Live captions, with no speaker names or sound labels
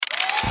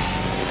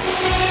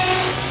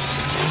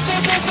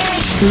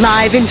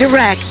Live and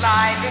direct.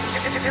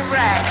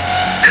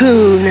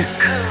 Koon.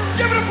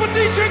 Give it up for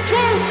DJ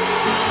Koon.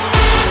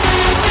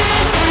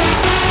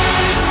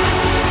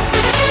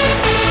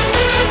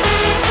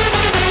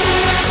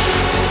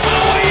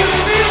 How are you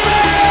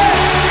feeling?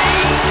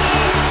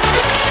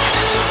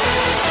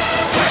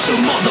 That's a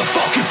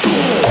motherfucking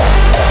fool.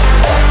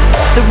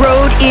 The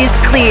road is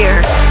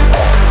clear.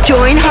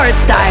 Join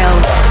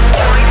Hardstyle.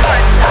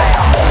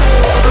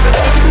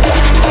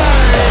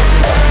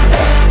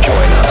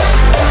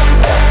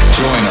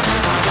 Join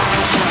us.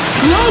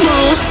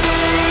 Global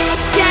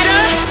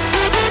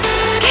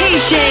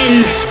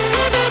Dedication.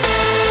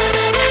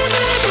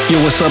 Yo,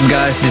 what's up,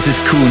 guys? This is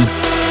Koon.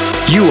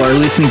 You are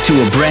listening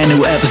to a brand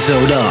new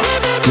episode of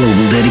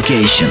Global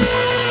Dedication.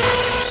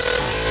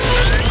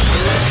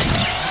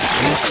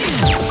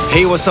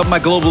 Hey, what's up, my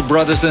global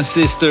brothers and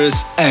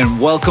sisters, and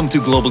welcome to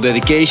Global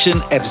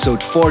Dedication,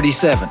 episode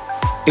 47.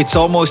 It's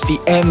almost the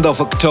end of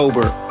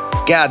October.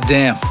 God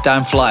damn,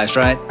 time flies,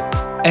 right?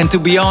 And to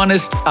be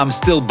honest, I'm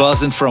still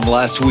buzzing from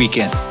last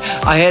weekend.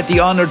 I had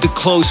the honor to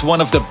close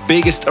one of the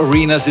biggest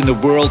arenas in the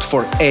world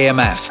for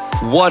AMF.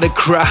 What a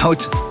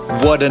crowd,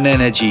 what an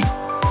energy.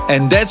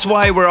 And that's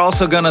why we're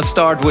also gonna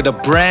start with a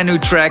brand new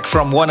track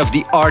from one of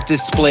the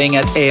artists playing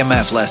at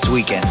AMF last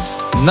weekend.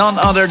 None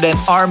other than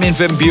Armin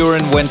van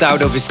Buuren went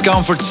out of his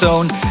comfort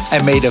zone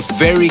and made a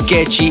very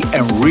catchy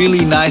and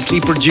really nicely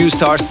produced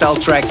hardstyle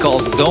track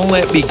called Don't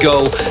Let Me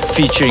Go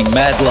featuring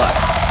Mad Luck.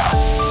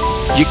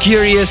 You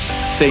curious?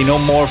 Say no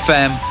more,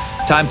 fam.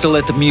 Time to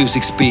let the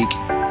music speak.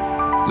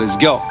 Let's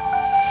go.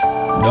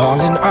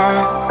 Darling,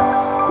 I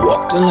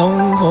walked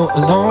alone for a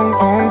long,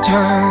 long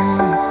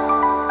time.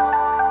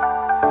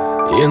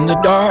 In the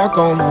dark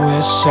on the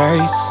west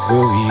side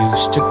where we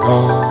used to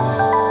go.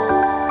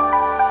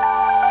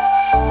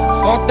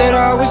 Thought that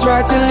I was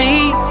right to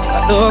leave.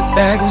 I looked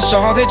back and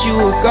saw that you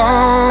were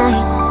gone.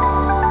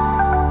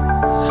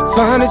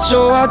 Find it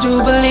so I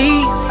do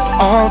believe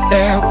all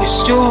that we're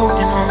still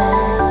holding on.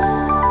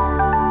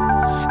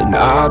 And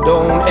I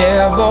don't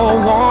ever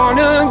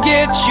wanna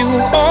get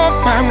you off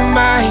my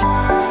mind.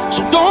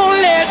 So don't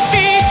let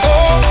me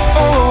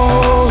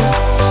go.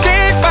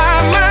 Stay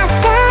by my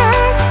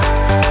side.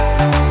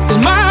 'Cause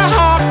my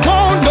heart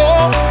won't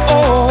know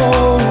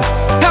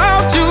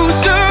how to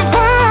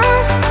survive.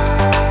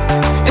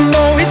 And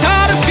though it's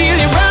hard to feel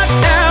it right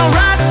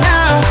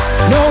now,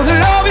 know that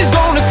love is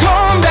gonna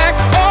come back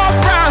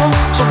around.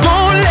 So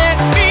don't let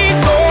me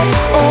go.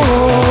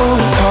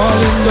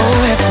 Darling, don't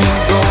let me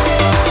go.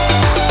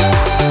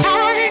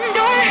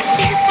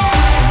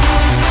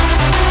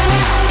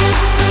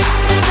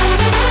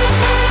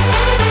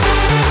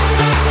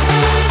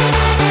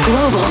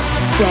 Global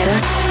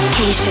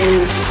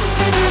Dedication.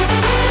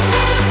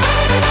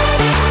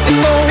 And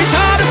though it's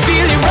hard to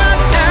feel it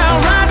right now,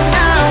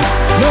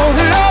 know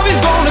that love is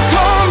gonna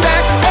come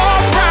back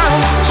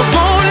around. So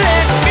don't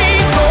let me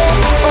go.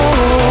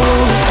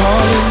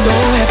 Darling,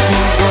 don't let me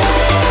go.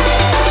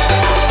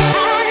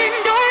 Darling,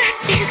 don't let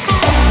me go.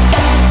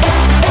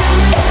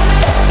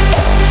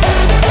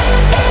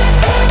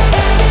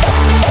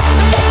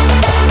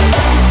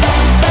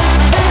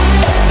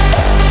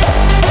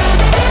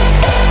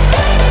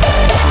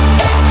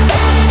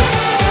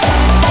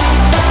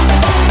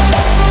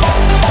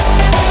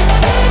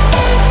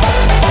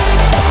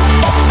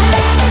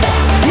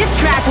 This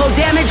track will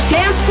damage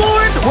dance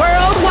floors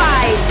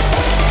worldwide.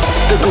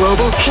 The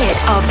global hit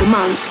of the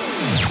month.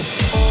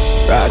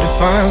 Try to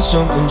find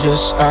something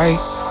just like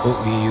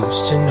what we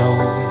used to know.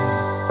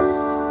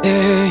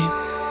 Hey,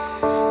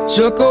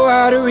 took a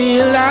while to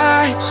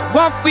realize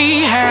what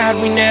we had,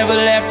 we never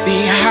left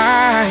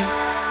behind.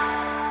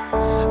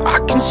 I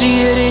can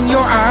see it in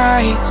your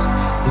eyes,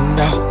 and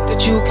I hope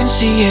that you can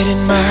see it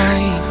in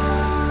mine.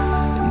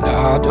 And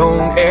I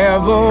don't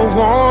ever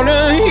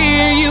wanna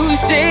hear you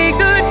say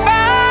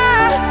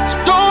goodbye. So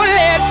don't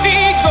let me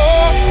go.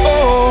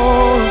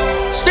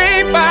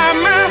 Stay by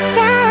my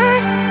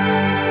side.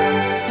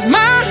 'Cause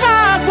my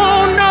heart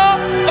won't know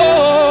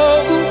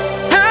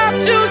how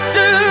to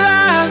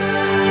survive.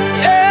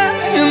 Yeah,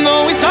 you know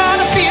it's hard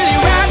to feel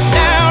it right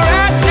now.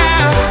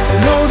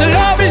 Know the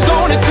love is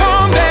gonna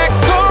come back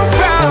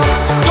around.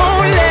 So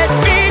don't let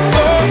me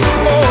go.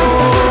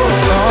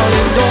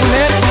 Darling, don't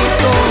let me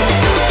go.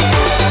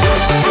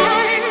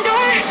 Darling,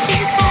 don't let me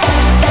go.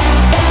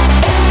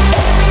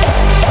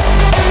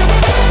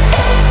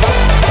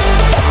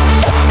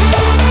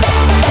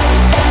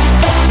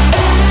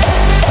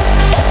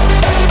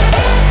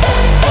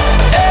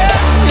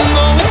 You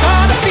know it's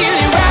hard to feel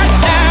it right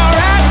now.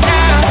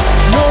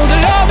 Know the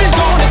love is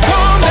gonna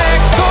come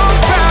back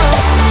around.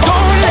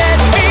 Don't let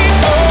me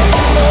go.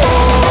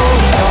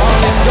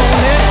 Darling, don't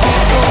let me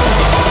go.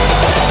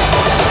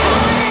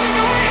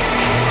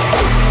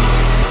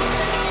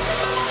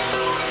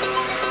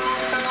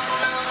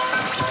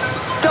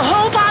 The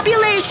whole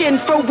population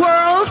for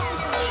World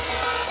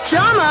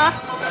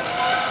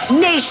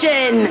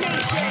Domination.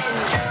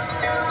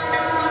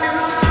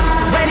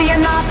 Ready or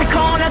not, the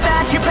corner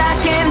that you're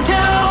back into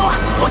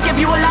will give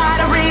you a lot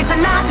of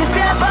reason not to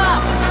step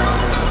up.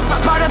 A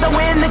part of the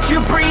wind that you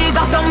breathe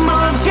also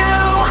moves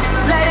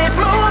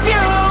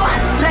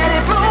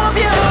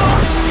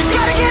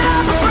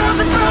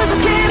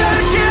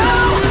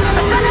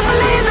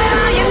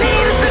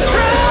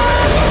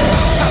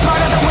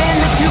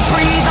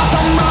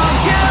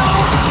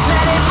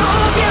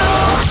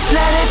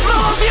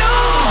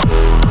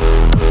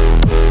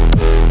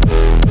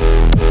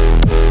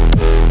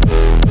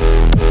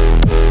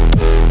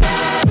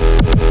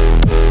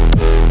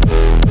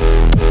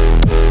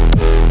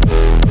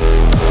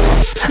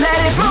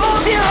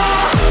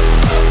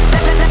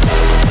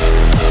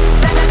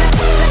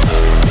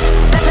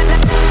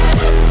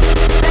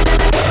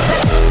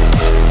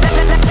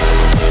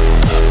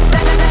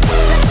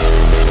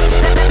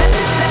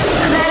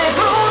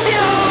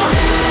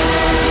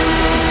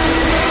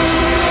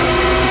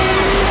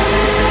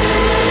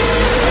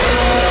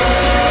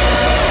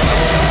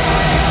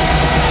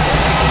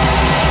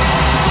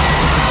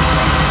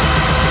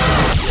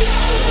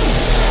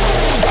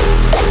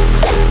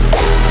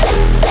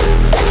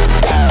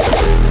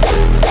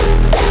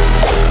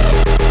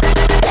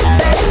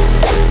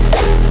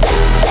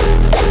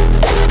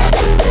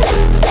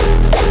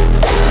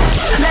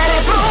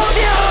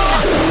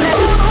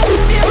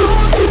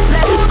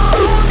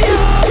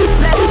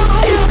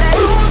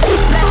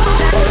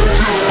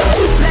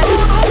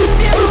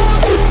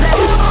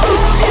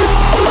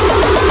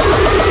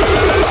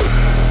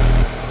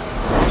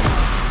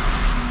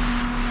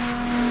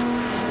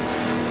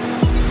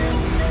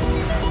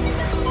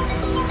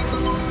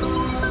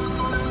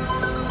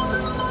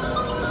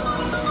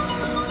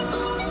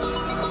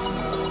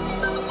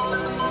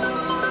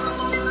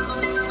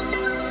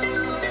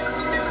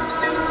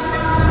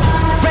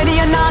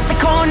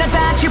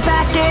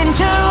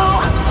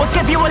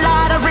you a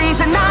lot of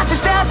reason not to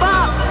step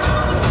up.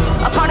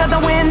 A part of the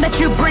wind that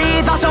you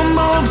breathe also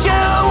moves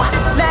you.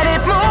 Let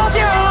it move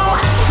you.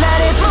 Let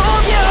it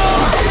move you.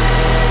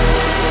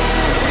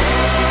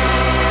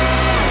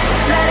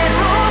 Let it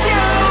move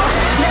you.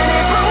 Let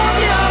it move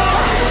you.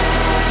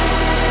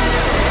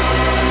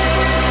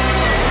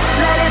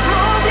 Let it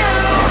move you.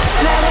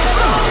 Let it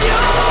move you.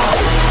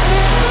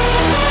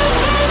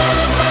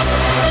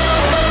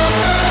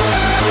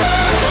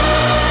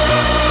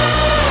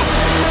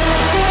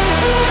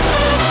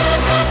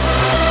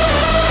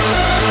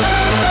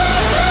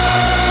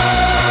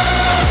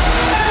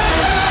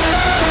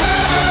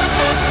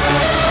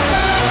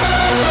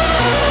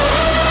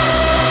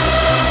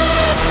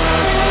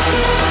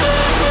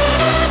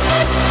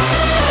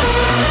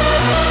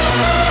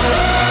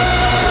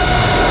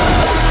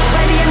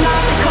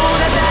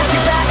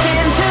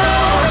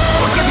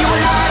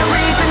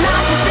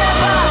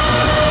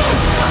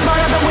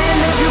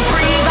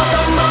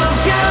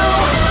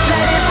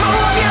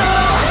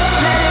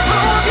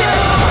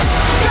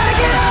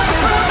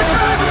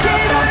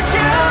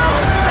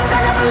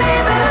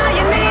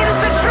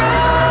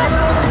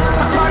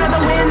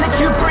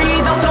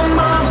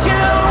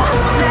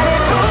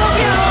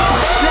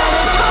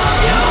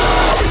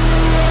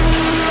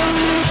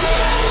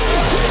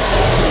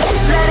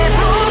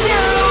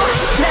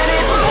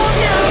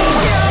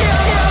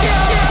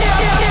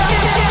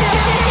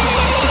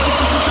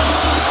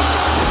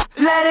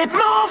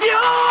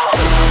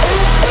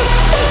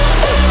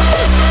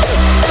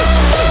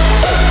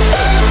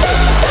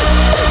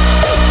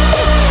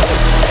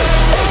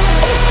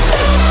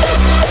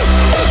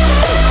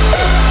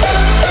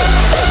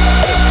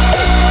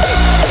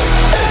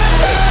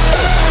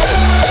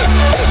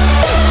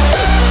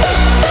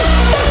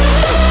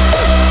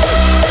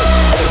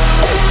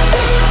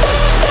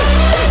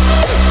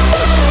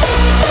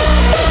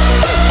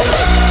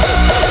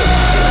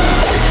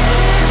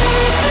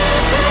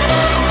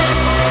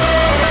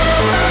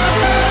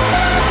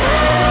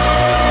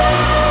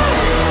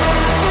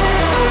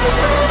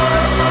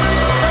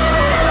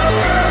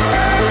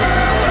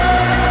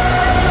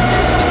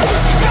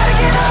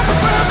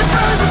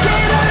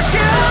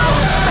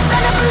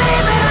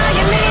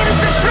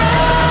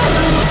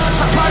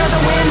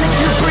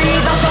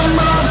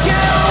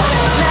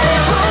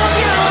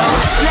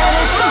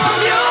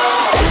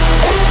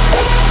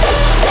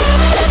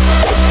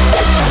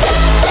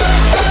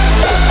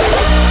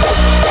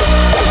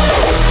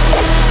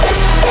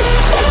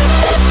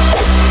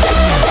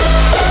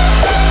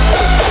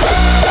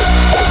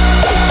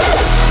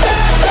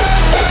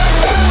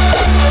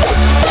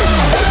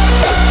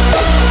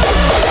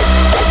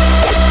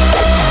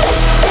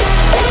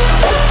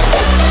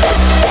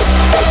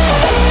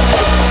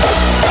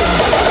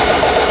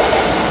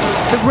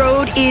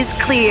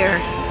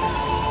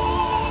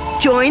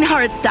 Join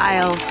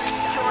Hardstyle.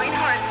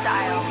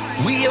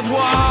 We have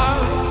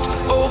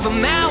walked over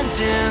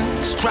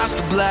mountains, crossed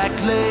the Black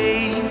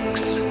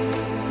Lakes,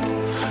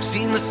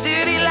 seen the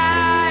city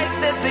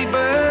lights as they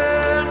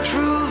burn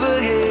through the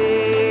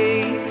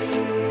haze.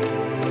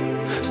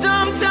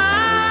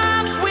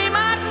 Sometimes we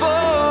might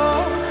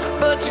fall,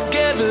 but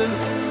together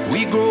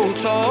we grow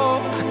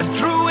tall. And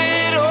through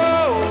it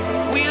all,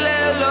 we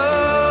let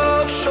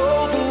love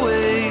show the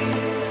way.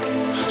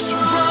 So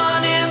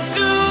run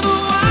into the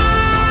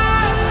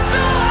wild,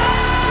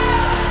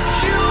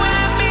 you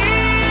and me.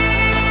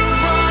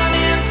 Run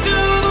into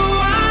the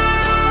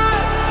wild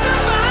to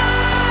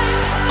find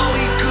all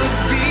we could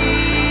be,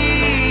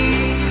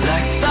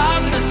 like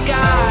stars in the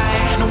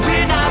sky. No,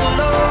 we're not alone.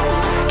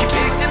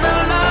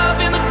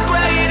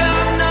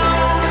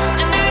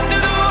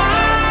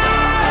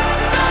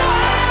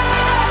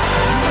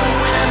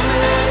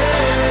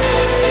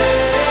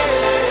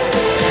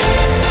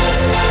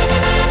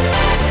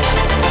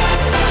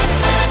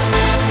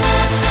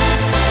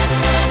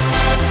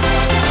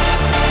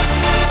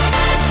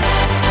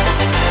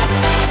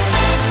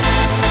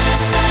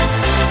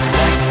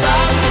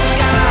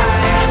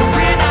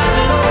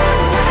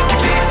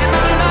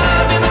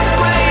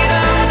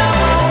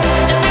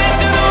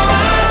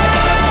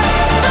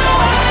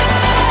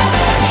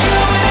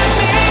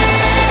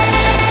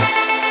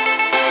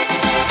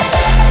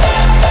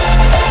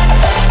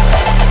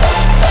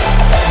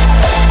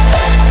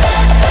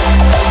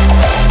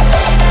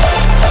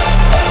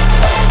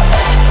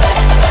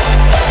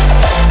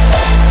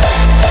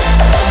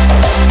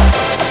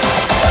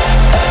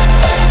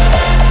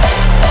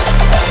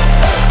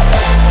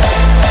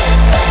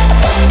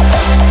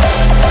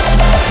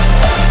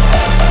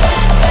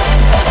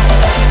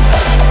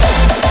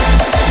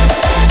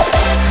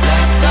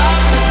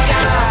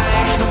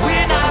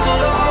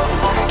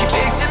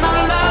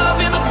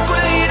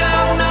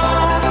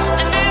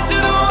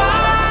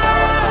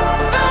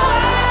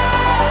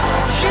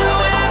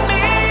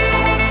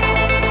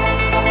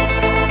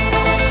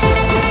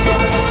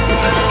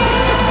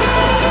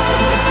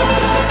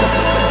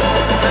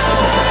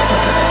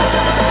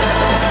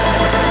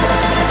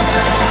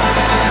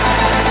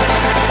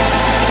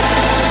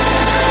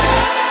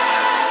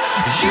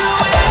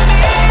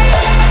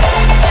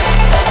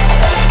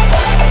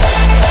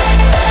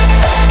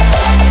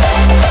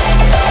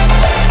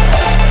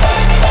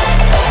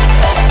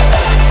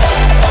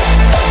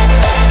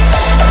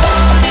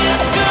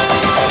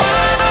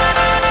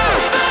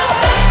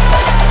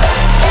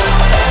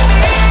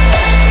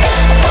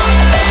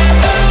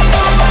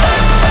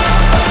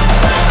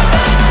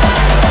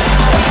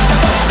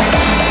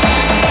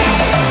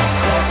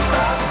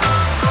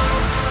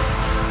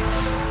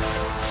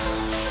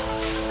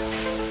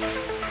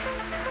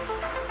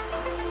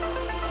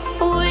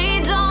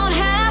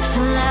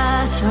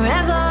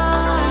 forever.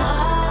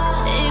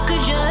 It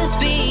could just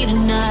be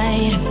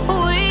tonight.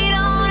 We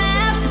don't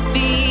have to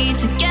be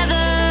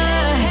together.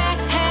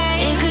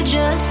 It could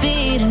just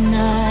be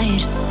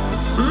tonight.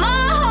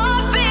 My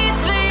heart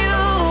beats for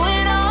you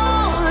and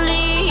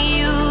only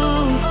you.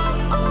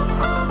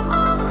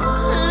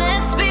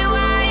 Let's be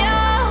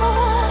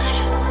wild.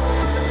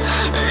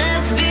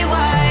 Let's be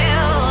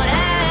wild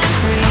and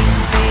free.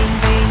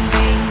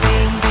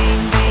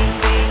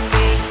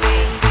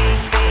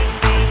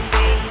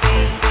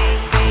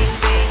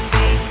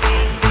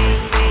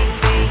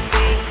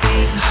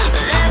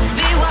 Let's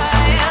be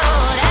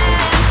wild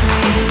and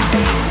free.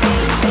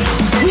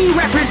 We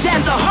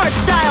represent the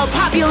hardstyle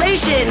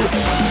population.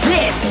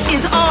 This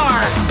is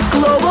our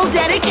global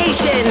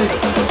dedication.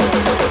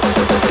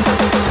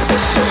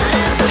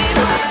 Let's be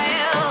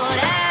wild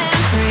and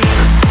free.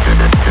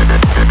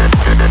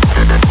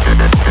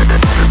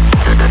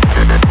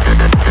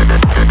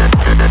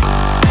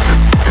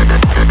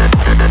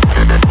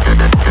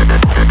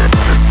 Let's be wild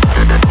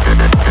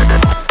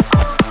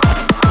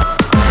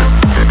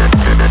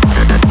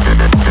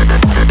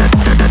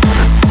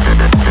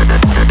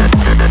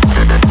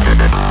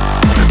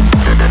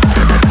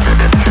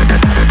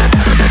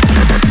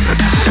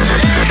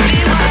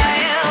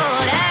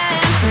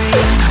and free.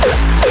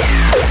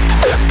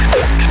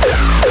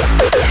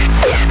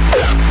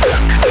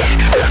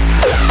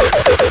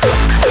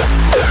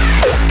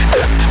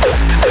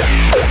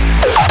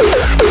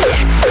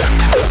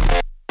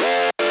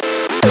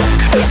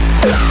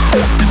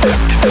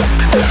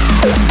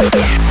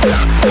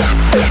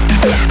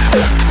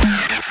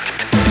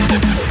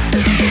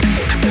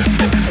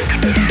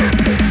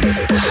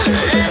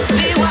 Let's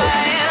be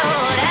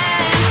wild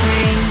and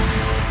free.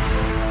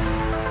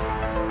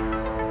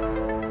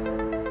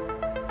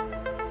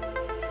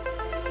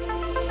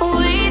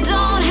 We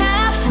don't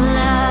have to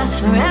last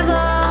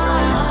forever.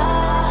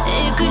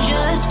 It could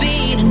just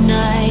be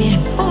tonight.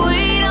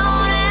 We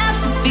don't have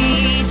to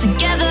be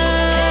together.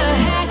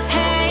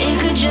 It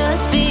could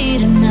just be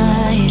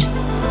tonight.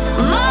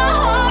 My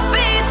heart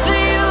beats for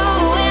you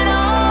and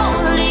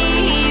only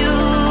you.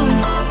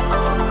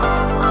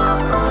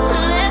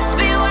 Let's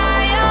be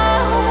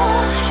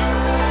wild.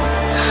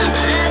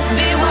 Let's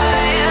be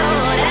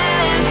wild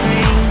and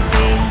free.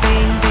 Let's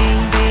be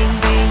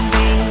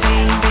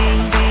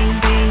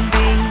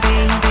wild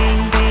and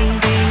free.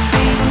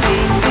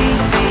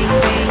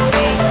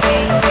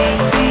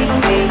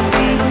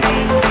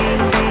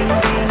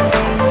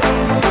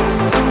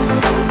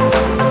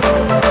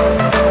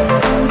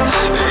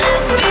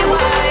 Let's be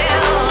wild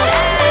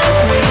and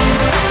free.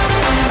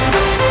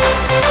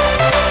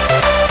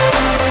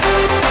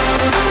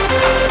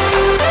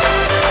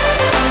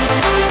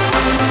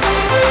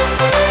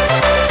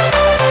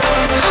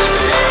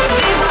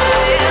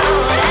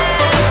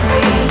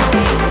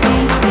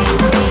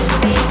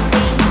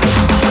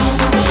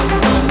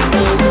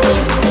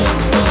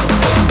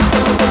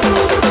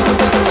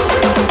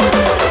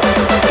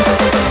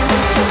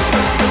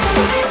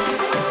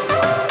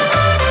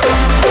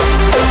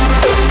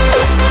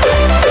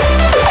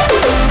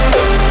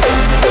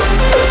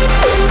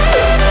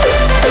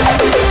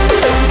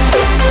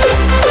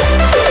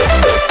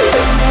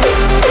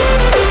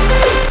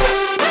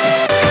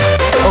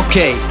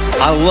 Okay,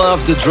 I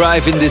love the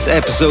drive in this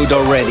episode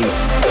already.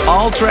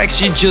 All tracks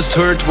you just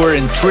heard were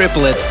in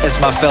triplet, as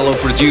my fellow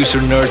producer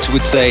nerds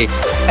would say,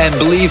 and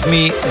believe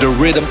me, the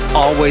rhythm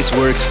always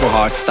works for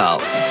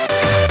hardstyle.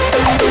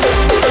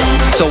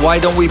 So why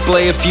don't we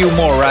play a few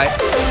more, right?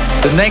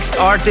 The next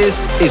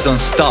artist is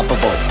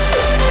Unstoppable.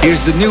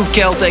 Here's the new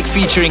Keltec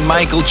featuring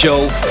Michael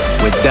Joe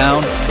with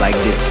Down Like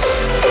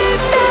This.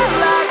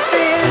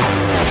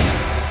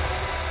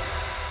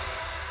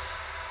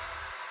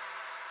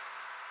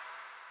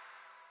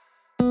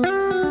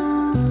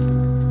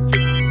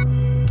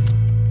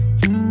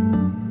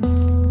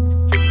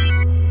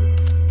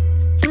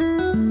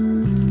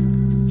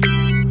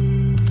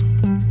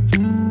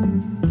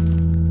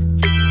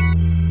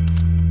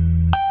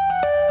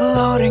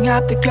 Loading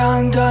up the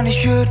gun, gonna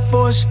shoot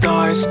for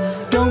stars.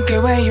 Don't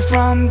care where you're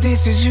from,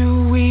 this is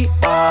who we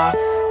are.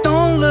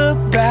 Don't look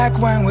back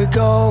when we're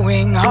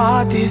going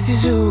hard, this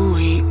is who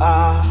we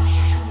are.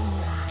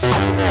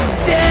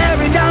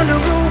 Tearing down the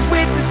roof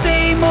with the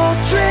same old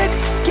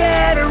tricks.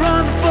 Get her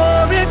on the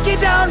floor if you're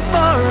down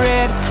for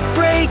it.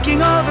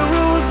 Breaking all the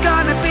rules,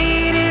 gonna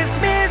be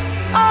dismissed.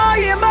 All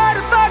you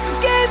motherfuckers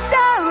get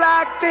down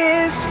like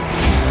this.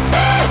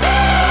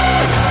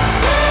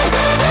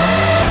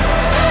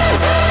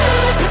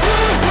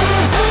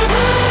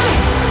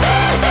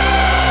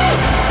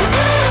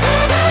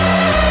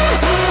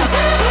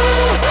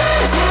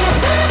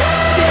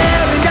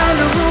 Tearing down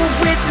the roof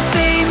with the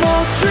same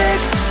old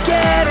tricks.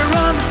 Get her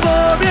on the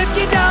floor if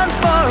you're down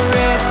for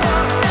it.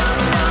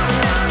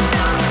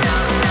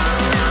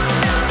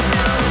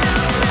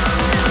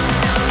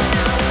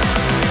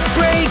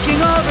 Breaking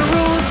all the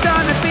rules,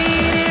 gonna be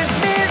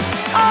dismissed.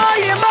 All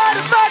you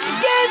motherfuckers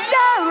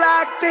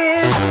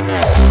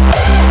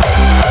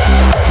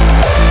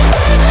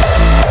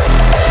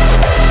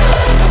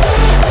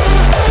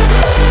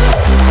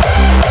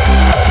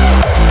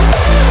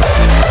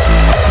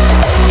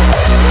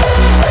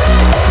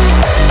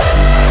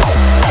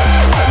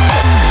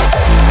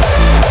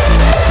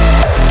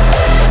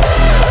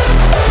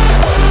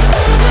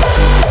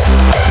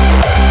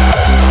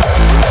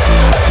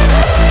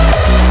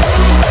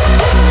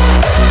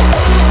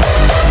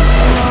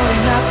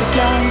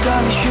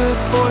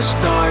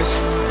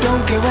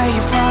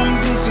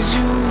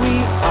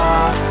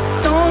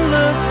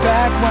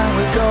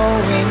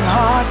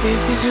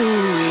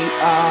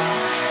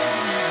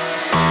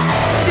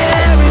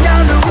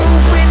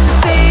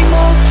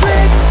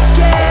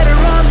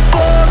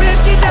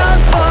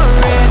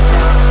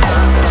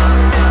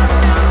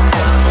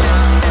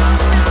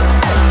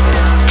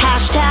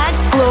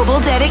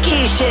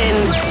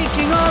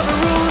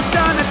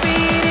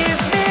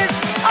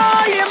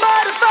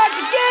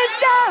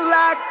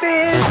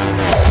this.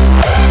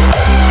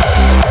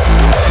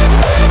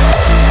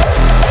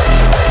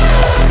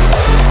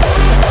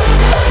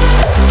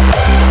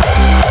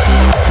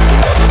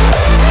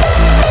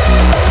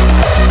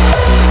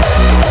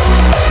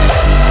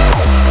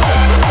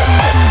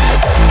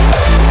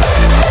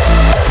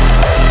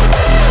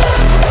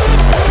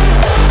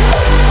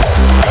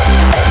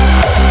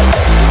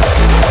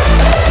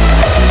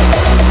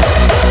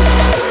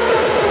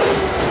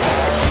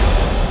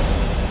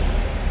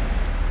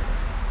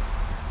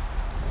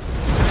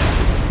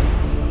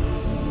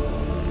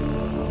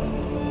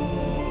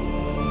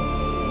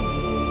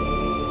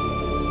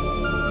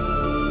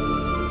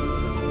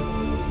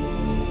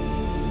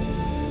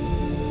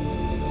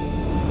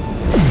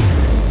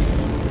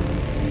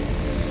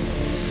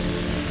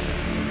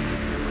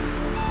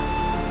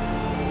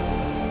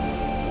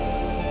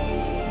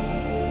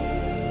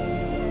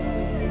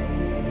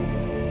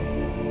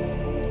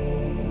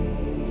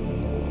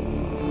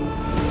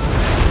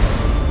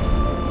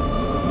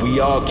 We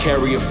all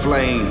carry a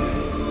flame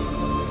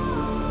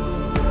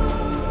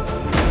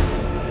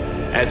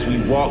as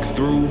we walk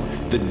through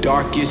the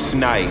darkest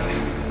night.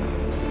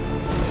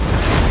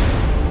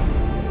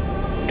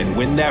 And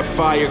when that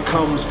fire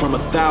comes from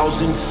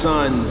 1,000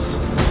 suns,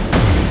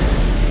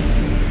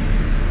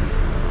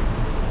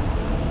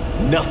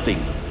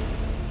 nothing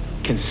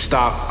can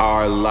stop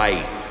our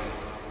light.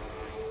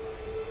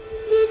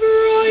 The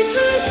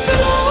brightest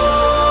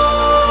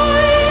light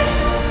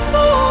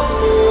of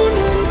moon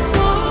and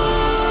star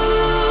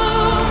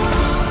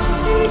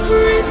in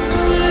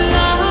crystal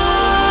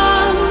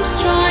lamps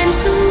shines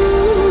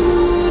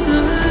through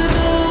the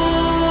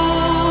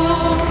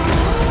dark,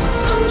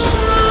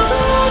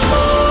 unshadowed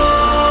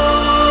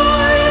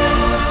by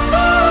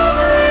the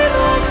veil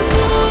of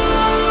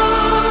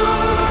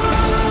night.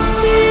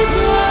 He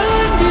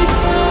burned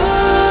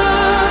eternal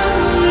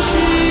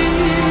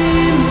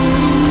shimmering.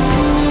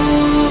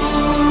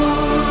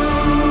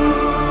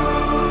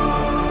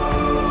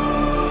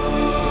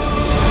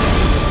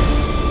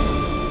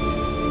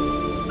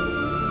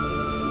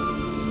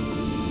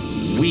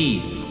 We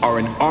are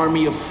an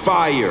army of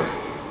fire.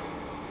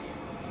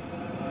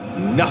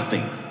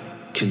 Nothing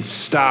can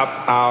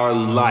stop our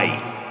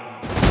light.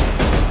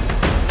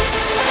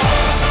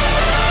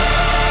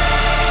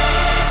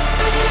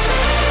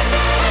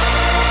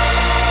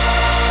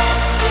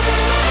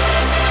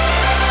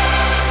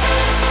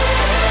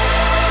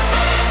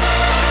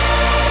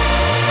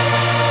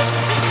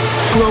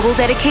 Global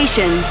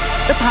Dedication,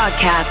 the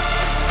podcast.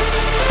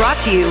 Brought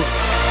to you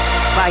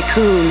by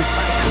Kuhn.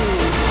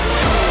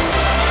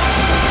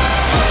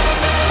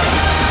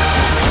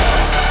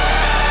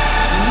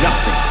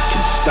 Nothing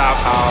can stop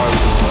our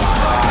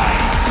light.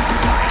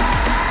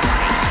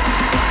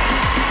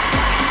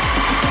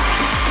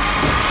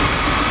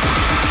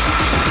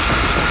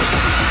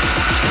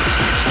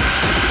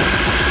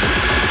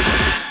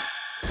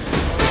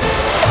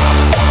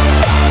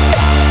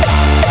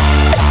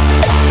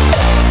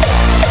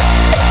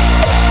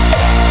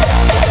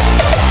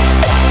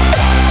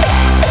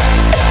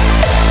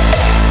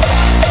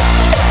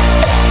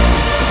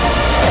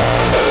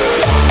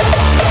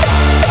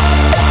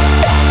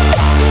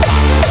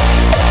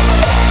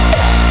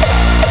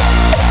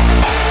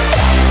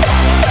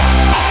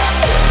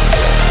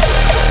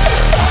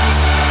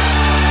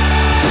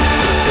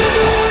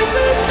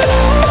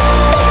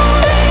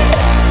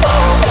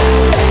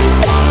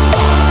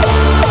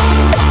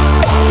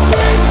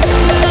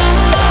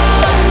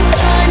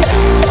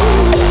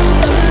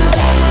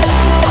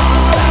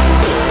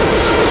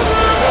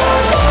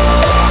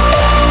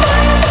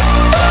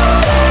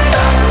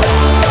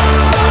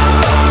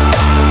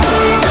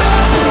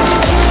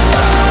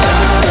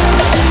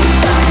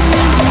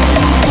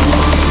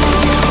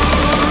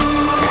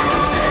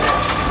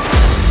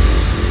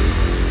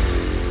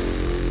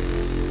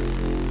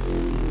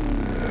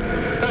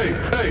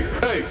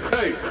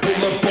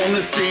 Pull up on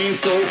the scene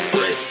so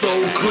fresh, so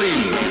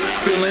clean.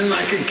 Feeling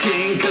like a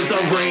king cause I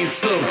reign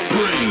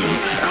supreme.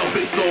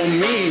 Outfit so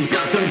mean,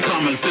 got them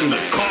commas in the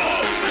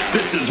cost.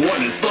 This is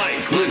what it's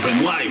like,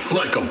 living life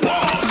like a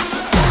boss.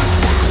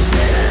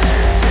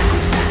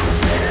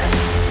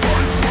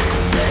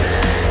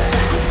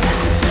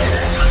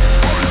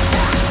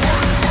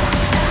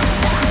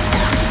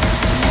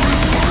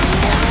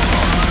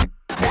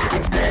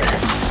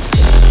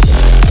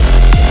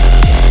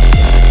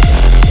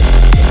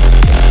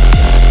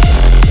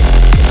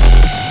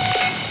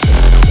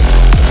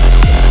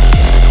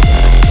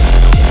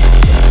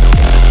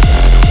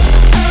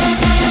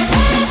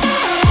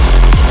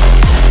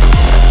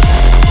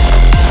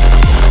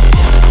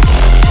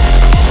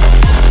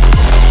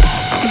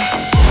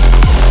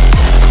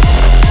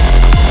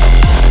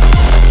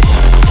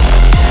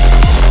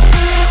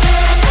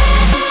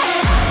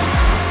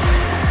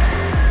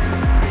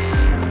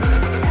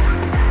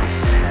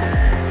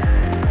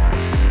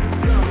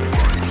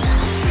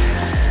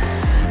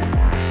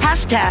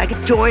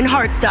 Join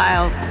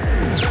Hardstyle.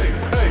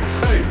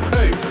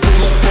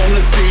 Pull up on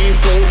the scene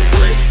so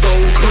fresh, so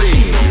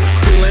clean.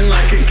 Feeling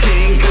like a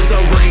king cause I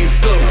reign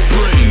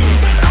supreme.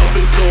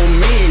 Outfit so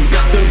mean,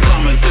 got them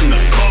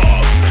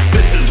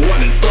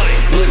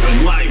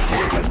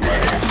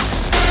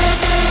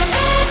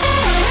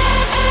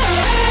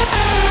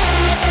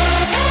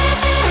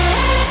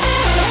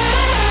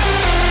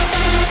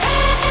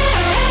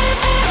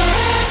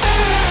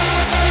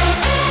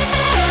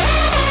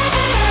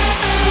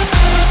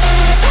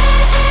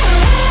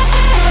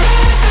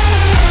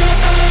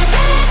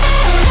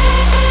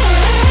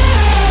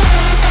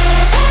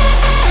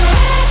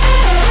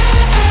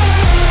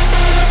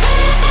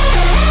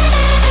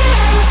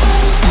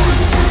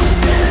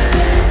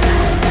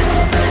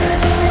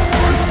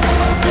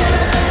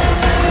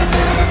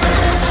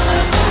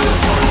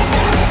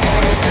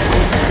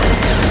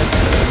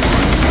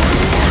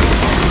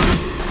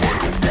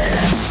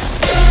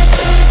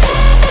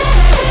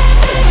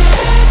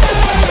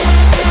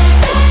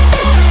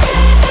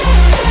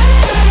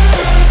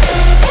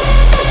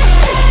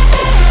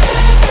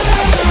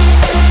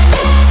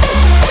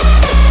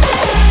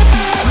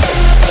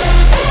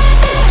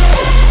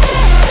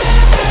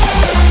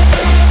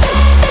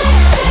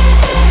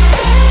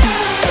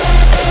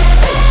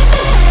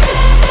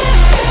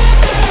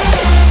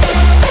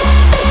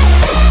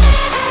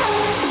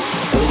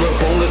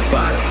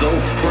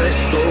fresh,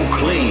 so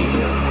clean.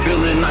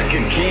 Feeling like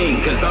a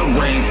king, cause I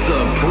reign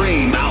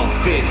supreme.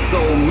 Outfit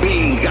so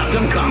mean, got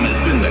them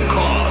comments in the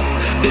cost.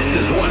 This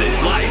is what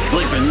it's like,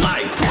 living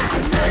life.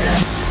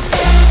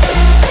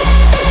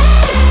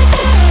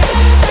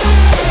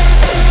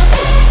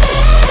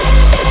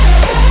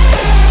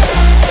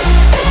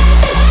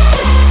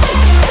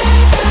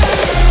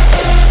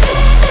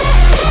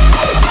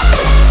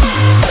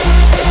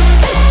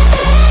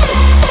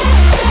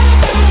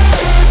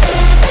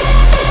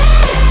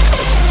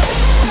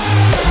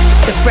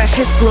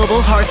 Freshest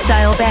global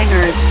hardstyle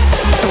bangers,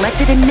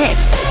 selected and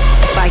mixed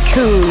by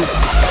Coon.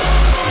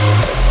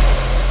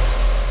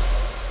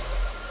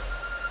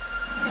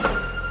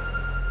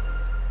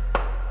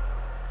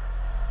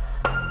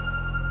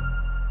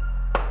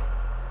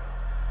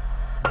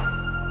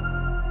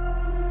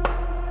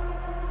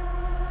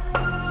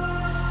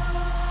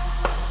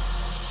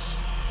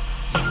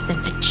 It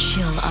sent a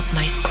chill up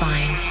my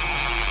spine.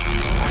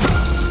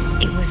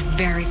 It was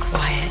very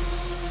quiet.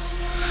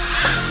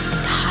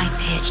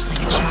 High-pitched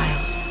like a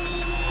child's.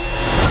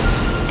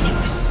 And it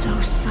was so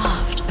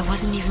soft, I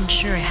wasn't even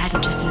sure I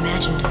hadn't just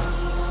imagined it.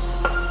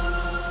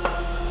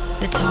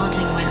 The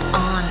taunting went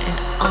on and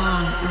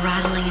on,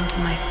 rattling into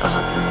my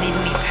thoughts and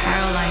leaving me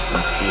paralyzed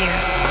in fear.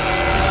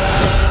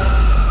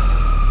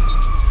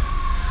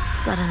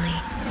 Suddenly,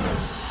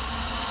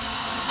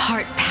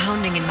 heart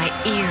pounding in my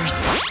ears.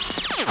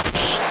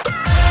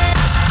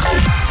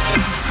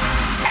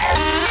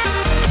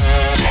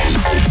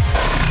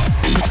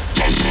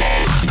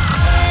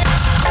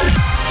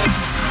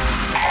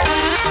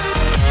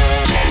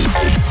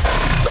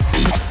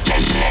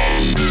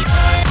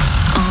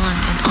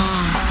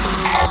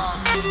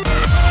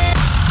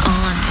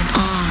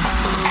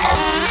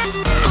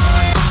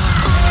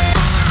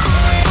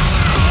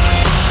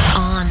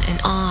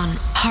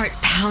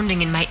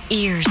 Pounding in my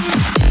ears.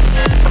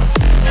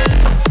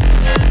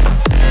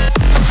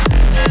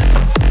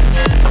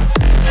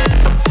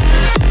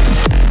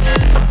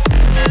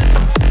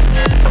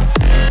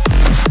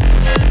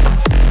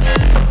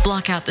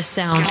 Block out the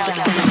sound.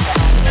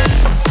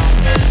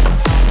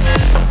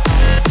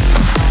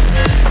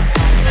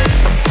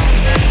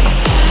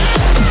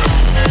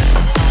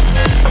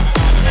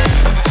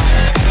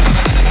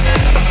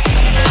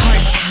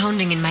 Heart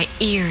pounding in my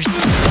ears.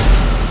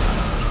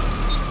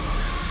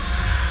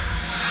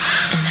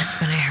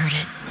 When I heard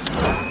it.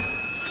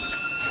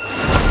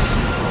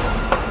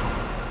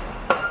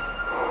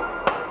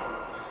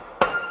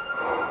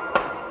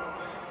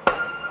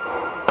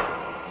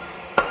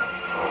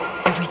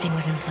 Everything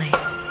was in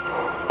place.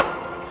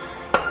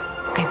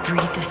 I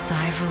breathed a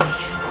sigh of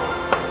relief.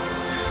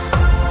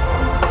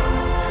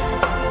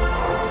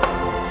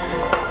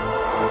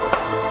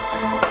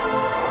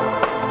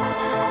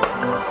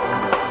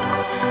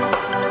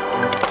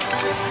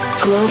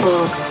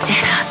 Global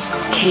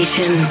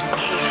dedication.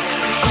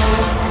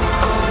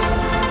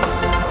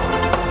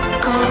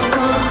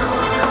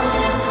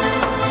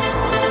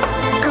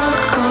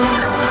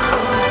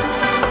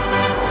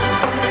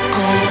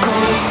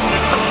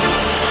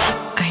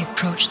 I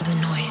approached the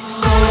noise.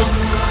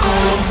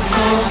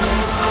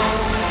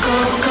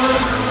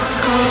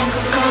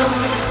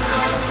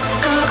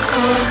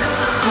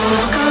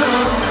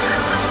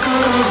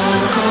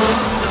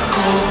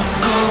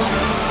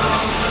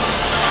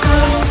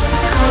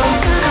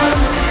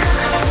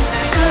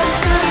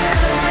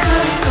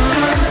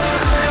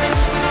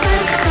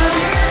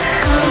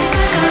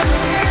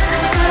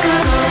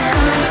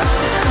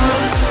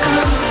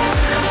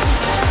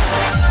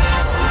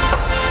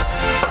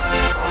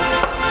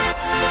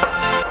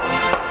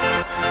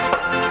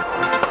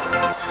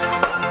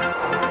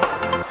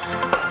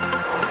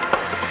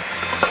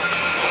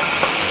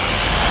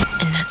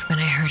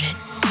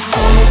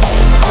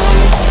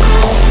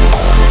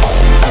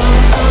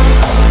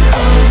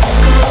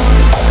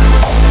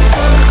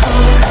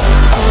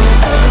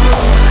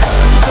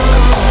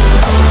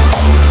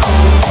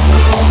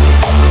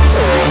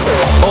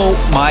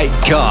 My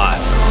God,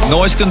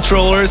 Noise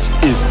Controllers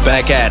is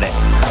back at it.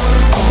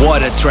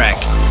 What a track.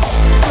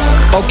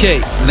 Okay,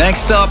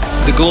 next up,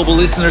 the global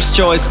listener's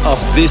choice of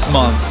this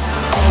month.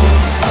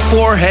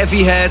 4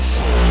 heavy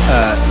heads,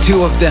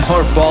 2 of them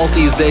are bald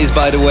these days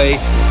by the way,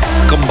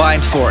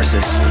 combined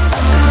forces.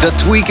 The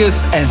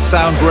Tweakers and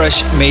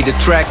Soundrush made a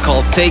track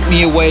called Take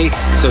Me Away,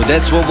 so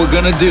that's what we're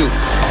gonna do.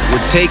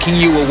 We're taking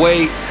you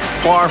away,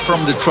 far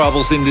from the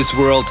troubles in this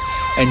world,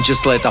 and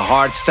just let the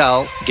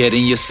hardstyle get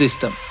in your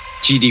system.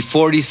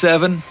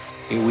 GD47,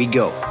 here we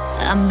go.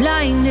 I'm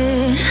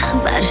blinded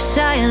by the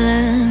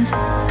silence,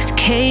 'cause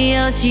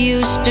chaos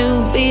used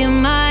to be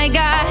my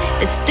guide.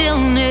 The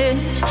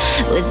stillness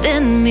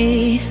within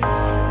me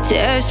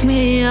tears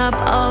me up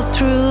all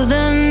through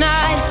the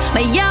night.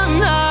 My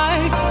young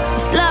heart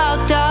is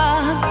locked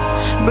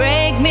up.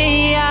 Break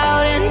me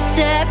out and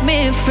set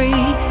me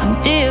free.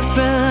 I'm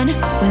different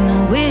when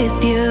I'm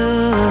with you.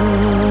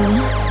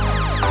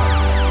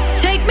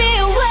 Take me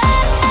away.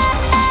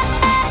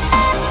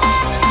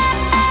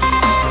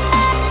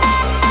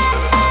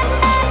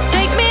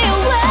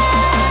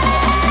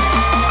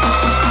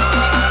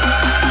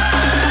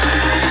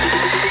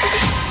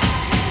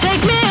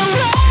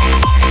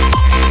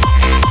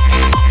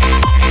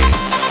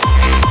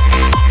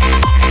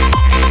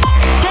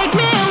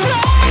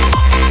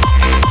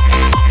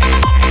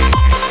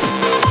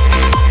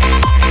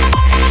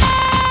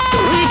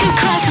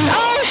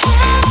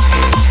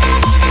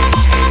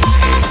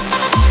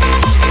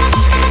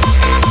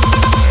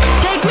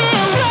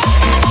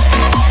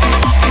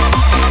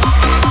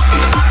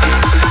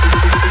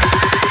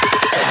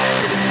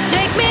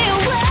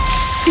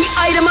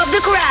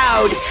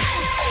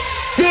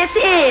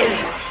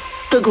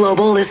 the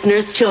global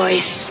listener's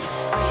choice.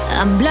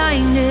 I'm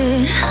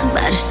blinded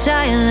by the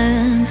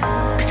silence,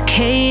 'cause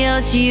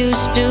chaos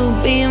used to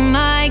be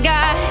my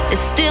guide. The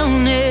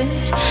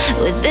stillness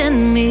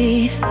within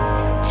me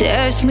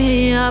tears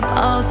me up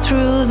all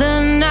through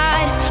the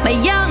night. My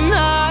young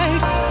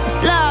heart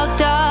is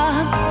locked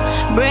up.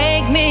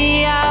 Break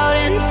me out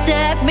and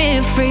set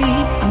me free.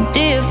 I'm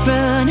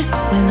different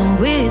when I'm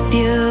with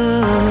you.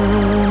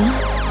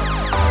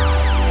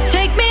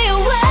 Take me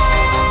away.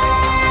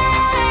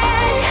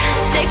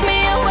 Take me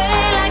away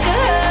like a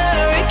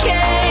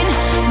hurricane.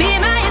 Be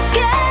my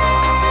escape.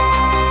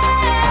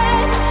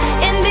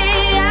 In the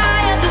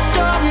eye of the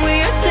storm we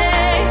are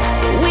safe.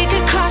 We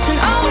could cross an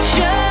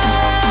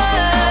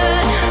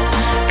ocean,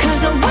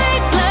 'cause I'm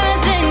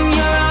weightless in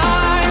your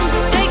arms.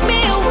 Take me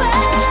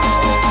away.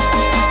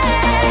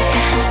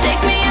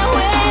 Take me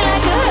away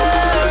like a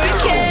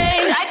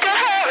hurricane. Like a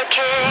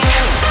hurricane.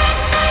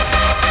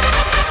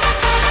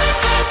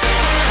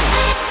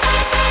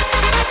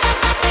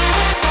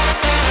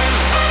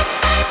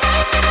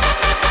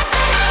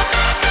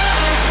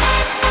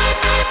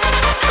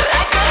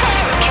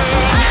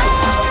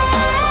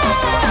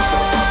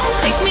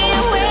 Take me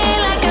away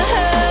like a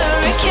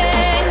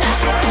hurricane.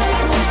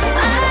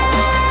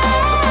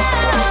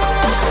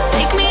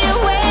 Take me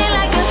away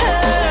like a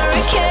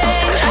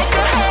hurricane. Like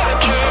a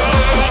hurricane.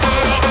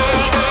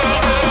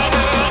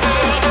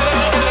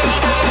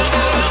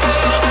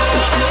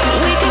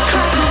 We could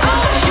cross an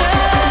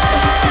ocean,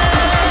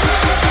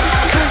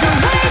 'cause I'm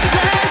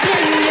weightless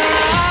in your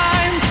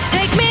arms.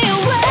 Take me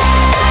away.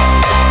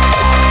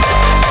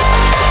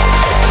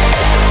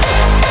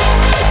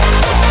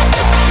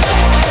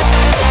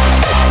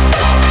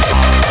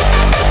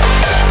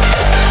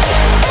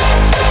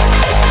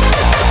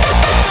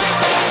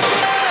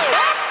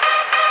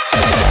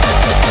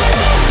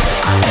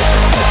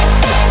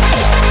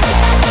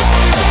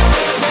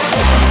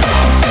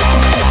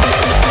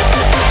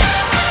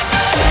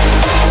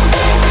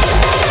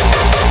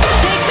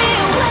 Take me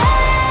away.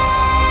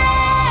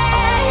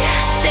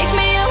 Take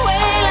me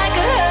away like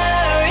a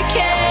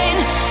hurricane.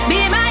 Be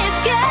my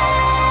escape.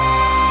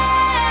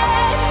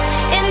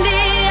 In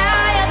the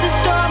eye of the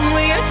storm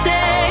we are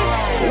safe.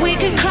 We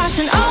could cross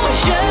an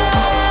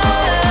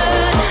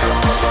ocean,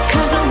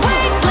 'cause I'm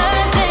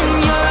weightless in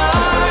your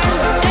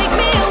arms. Take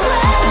me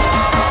away.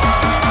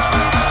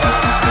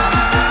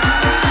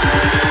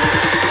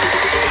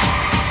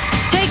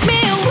 Take me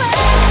away.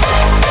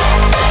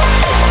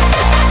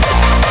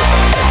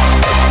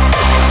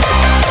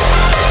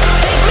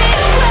 Take me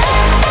away.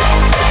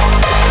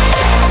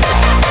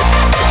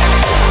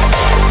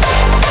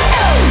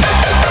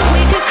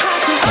 We could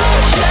cross an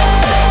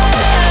ocean,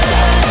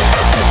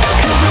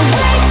 'cause I'm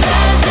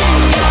weightless in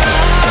your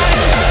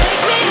arms.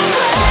 Take me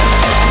away.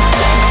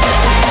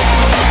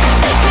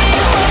 Take me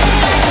away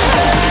like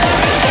a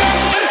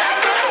hurricane.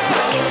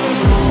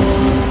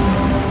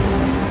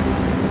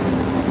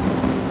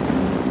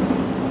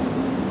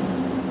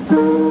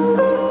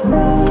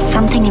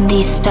 Something in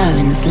these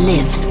stones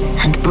lives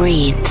and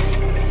breathes.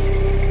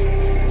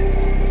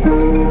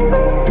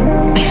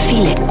 I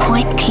feel it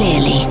quite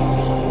clearly.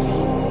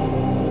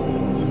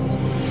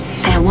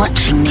 They're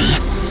watching me.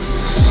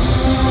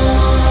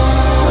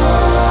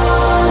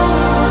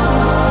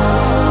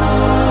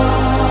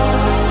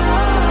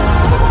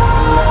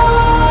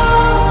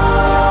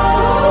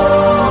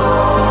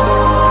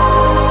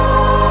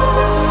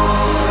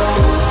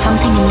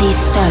 Something in these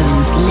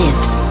stones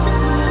lives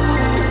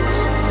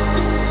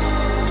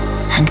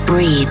and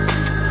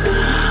breathes.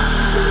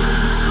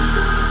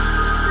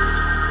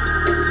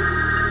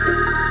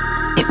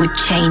 It would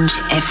change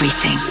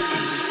everything.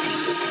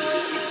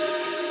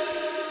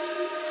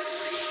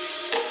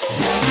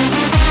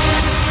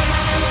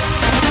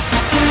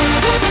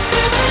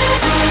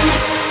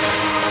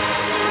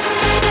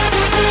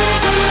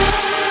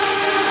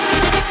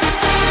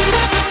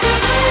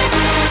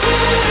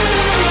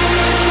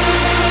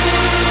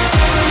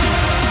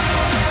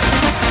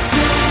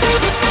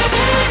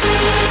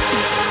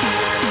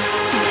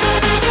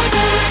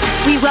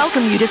 We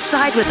welcome you to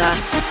side with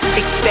us,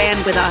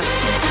 expand with us,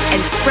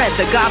 and spread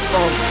the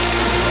gospel.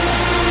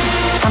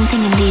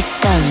 Something in these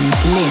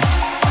stones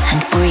lives and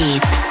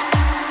breathes.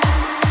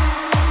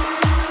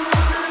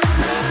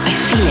 I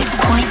feel it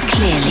quite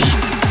clearly.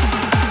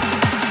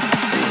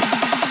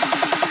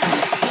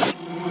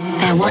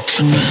 They're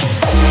watching me.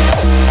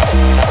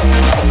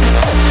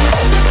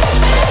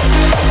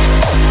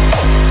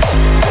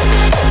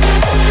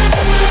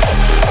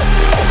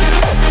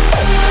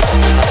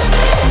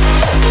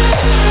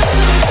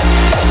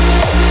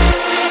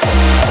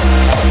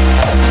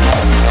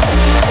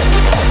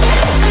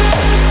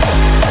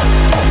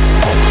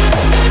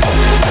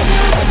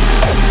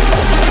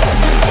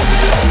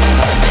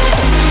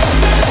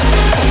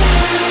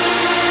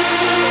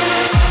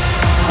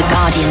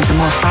 Guardians are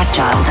more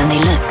fragile than they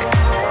look.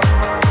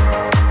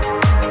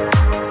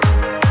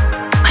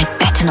 I'd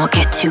better not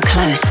get too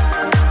close.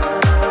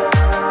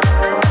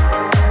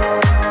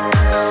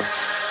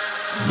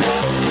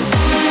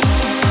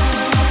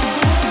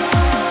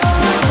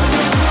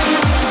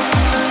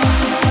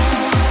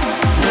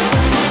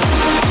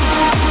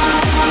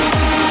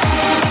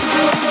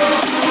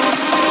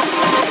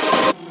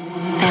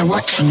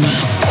 touching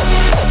me.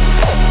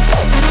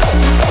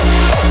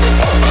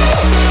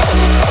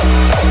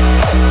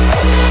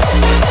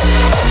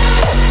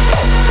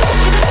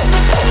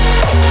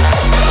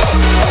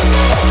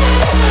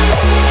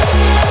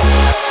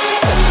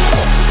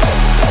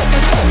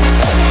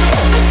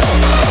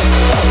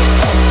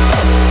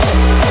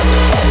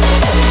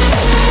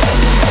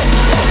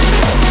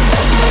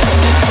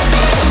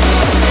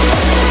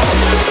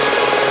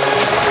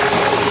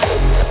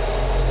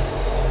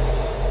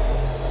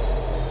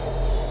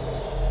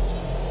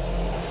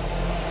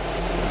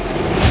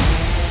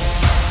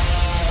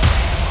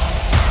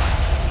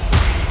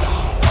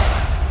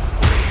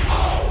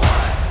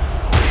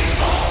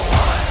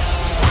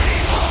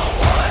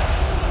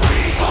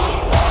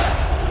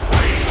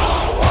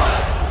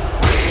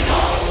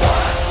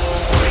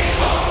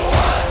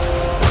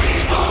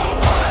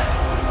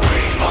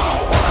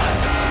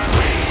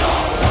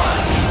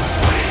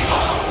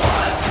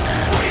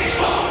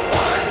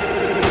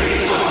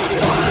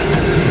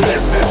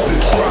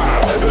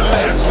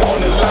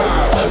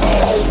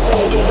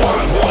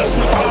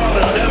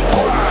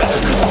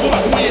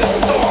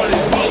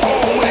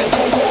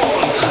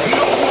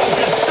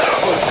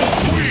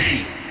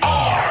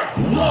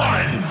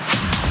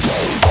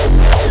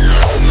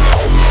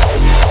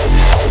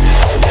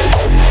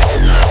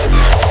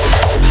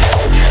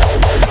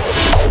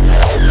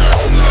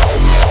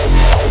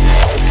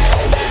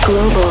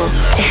 Global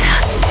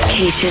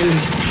Dedication.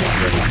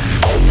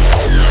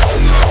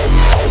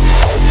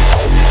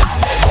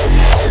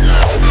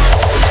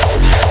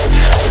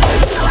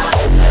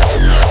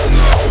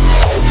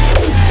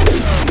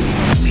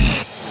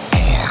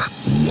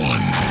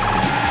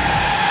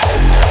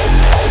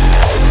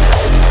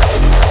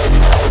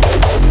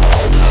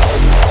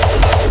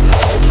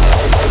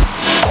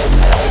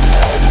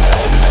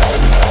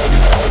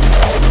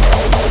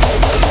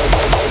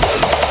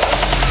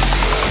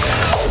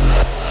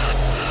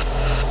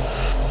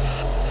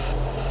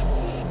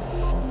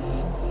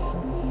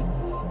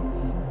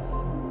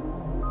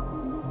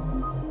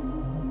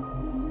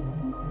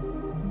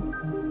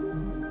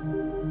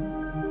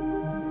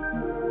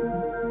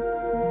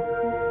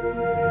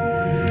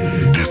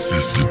 This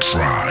is the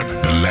tribe,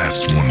 the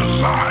last one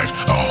alive,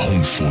 a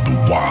home for the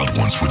wild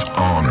ones with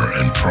honor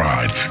and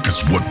pride.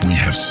 Cause what we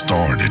have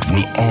started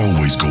will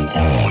always go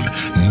on.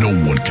 No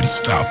one can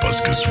stop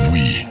us cause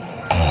we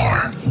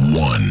are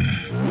one.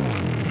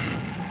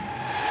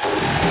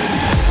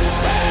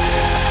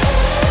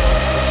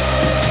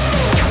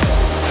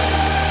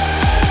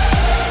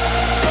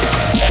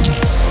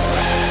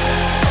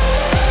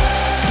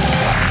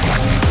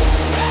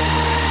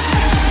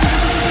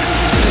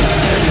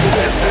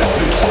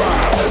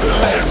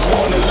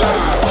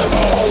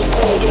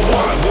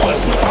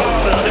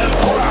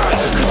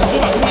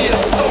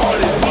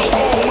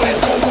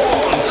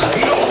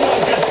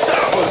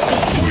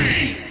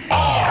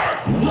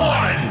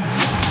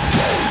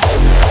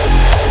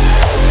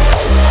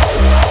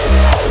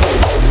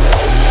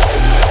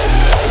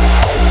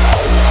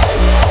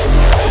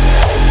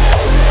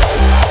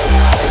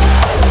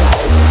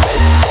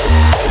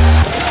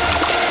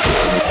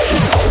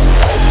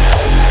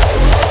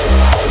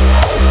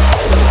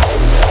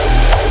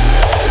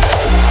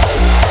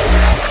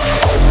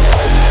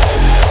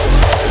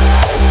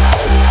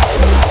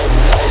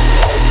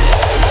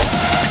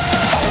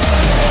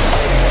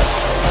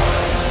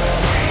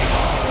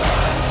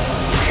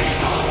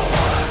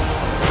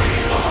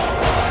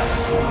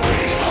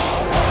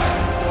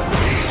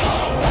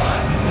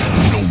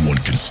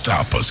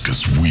 Stop us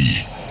cause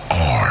we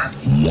are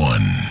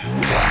one.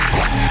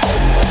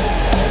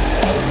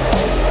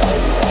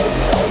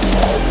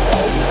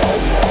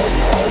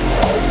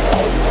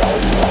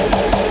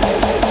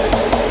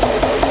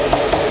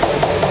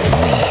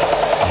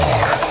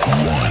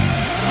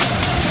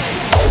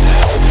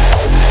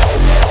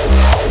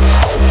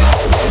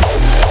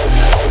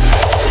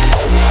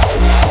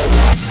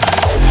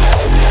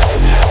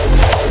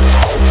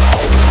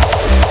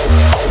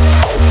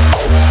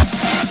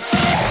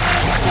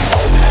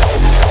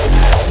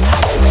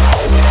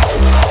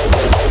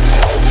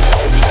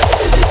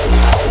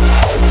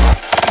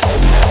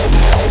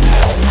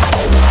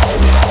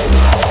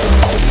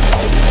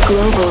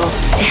 Global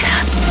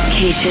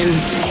Dedication.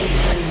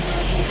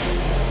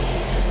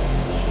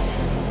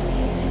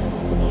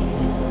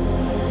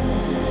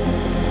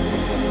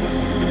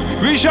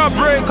 We shall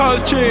break all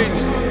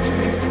chains,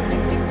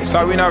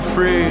 so we not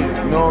afraid,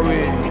 no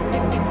way.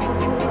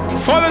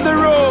 Follow the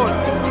road,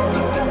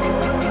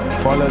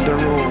 follow the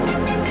road.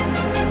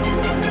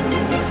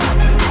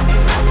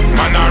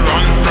 Man, I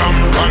run from,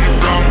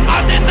 I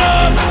did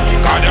not.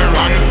 Gotta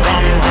run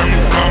from.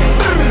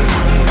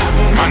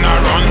 Man, I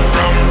run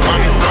from.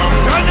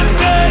 Tell them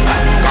say,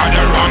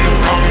 gotta run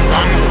from.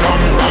 Man, I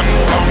run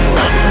from,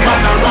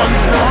 man, I run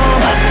from,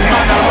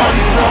 man, I run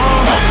from,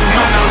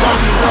 man, I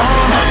run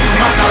from.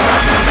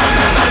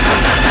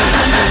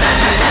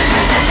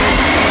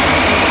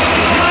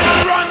 Man,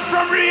 I run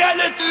from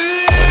reality.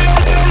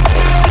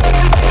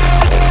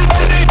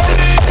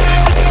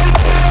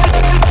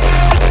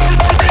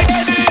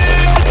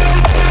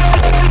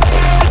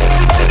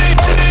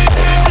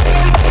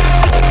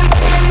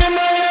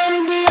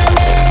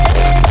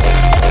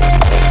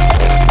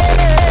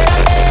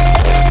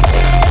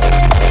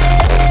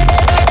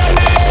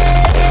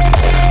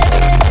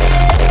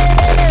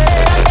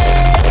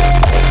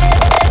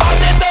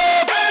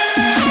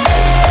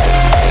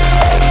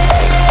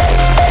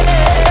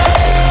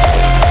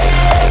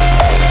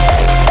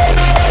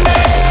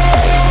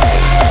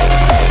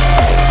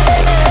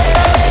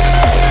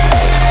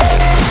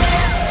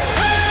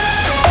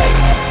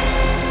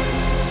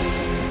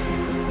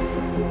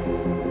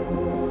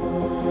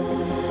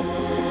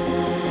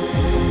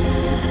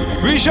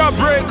 We shall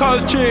break all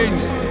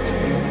chains.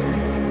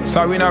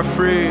 So we not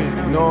afraid,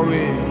 no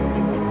way.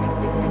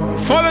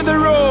 Follow the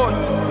road.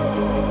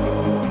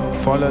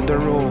 Follow the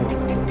road.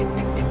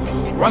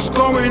 What's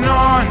going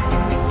on?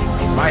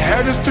 My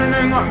head is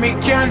turning up, me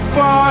can't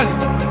fall.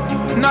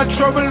 Not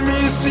trouble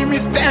me, see me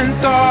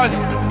stand tall.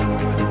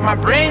 My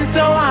brain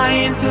so high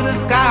into the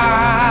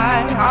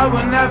sky. I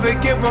will never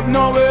give up,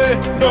 no way,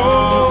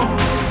 no.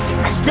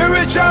 My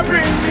spirit shall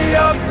bring me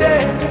up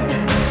there,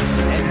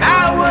 and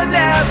I will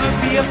never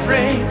be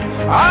afraid.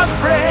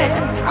 Afraid,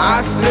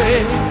 I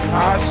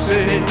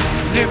say,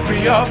 lift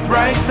me up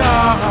right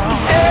now.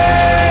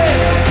 Hey,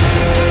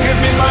 give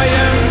me my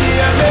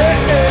MDMA,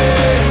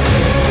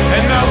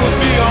 and I will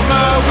be on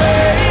my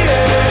way.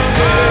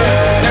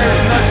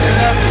 There's nothing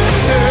left to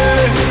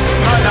say,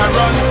 man, I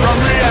run from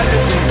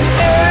reality.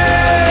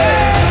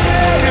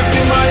 Give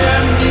me my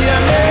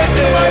MDMA,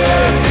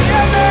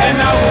 and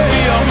I will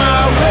be on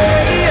my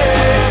way.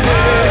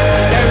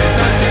 There is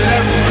nothing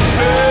left to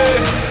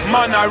say,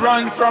 man, I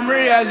run from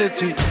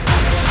reality.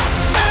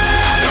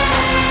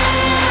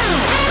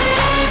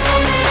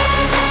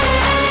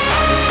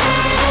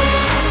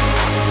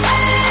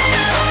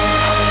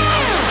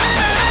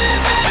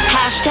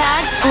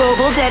 Hashtag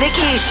global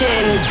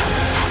dedication.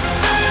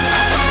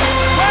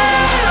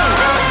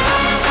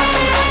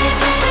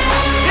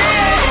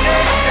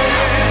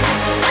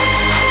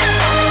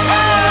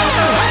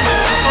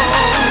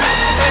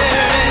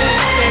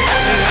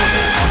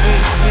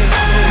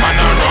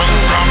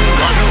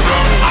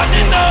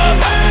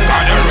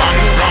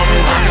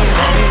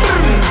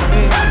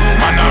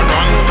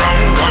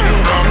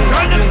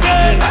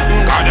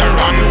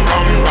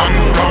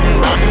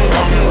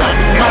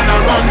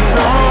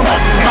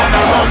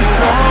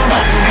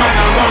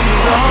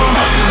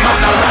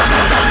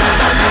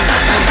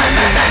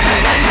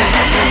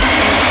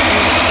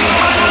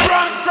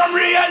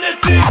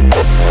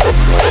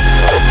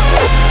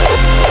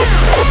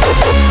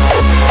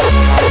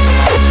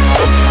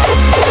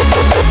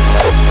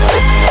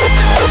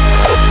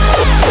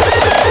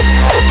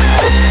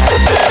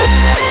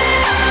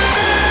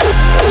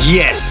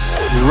 Yes,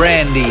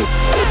 Randy.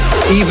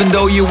 Even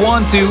though you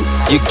want to,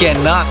 you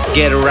cannot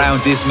get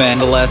around this man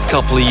the last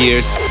couple of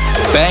years.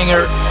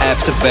 Banger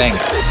after banger.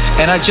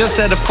 And I just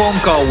had a phone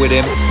call with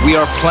him. We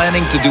are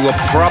planning to do a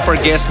proper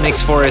guest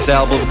mix for his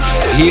album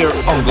here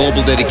on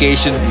Global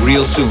Dedication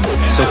real soon.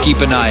 So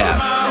keep an eye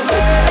out.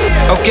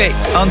 Okay,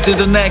 on to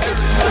the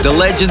next. The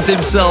legend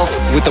himself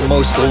with the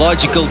most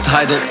logical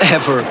title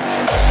ever.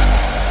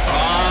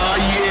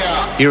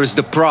 Here's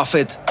The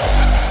Prophet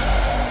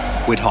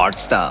with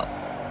Hardstyle.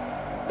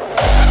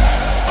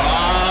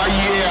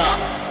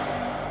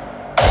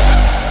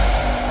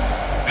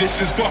 This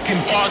is fucking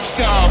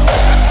hardstyle.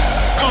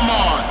 Come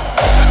on.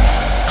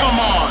 Come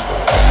on.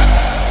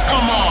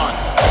 Come on.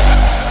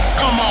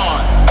 Come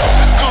on.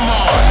 Come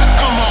on.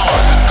 Come on.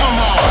 Come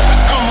on.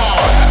 Come on.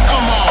 Come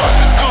on.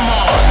 Come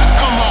on.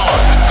 Come on.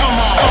 Come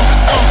on.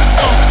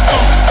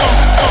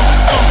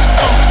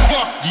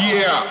 Fuck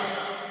yeah.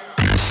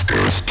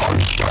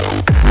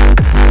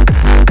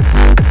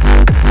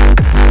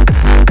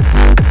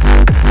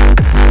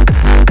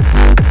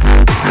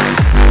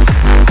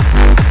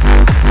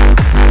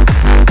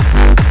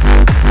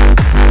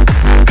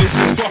 This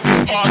is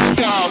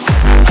hardstyle.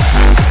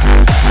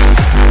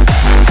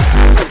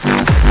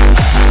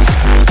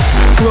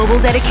 Global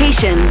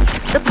Dedication,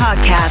 the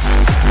podcast.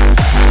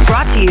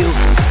 Brought to you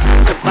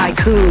by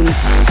Koon.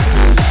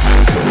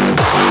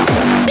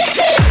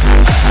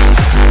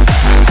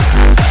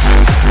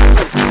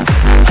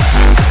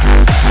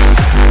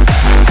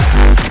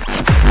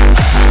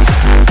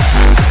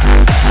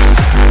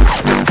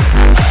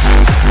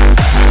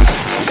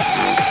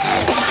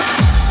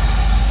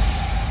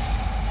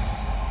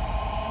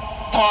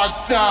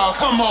 Hardstyle,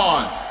 come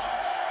on.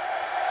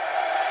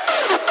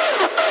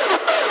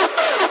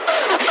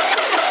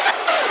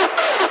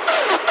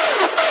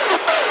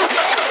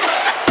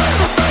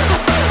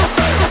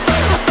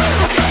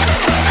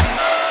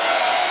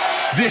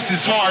 This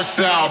is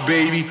hardstyle,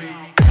 baby.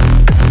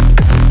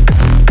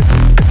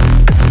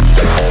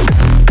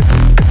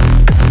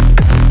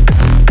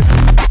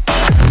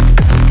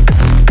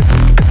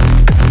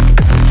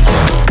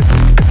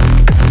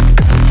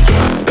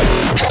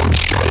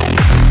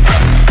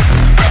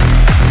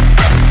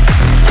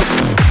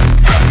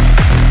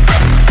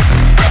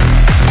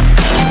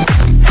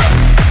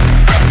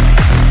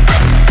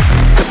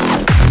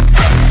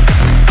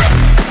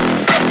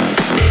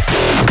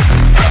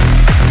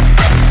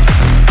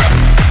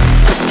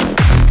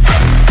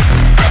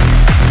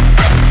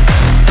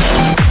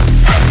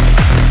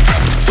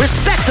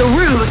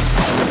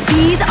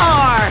 These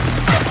are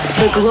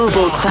the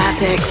Global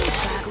Classics.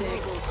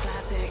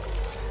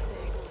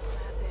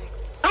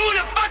 Who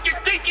the fuck you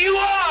think you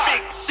are,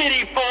 big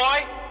city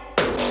boy?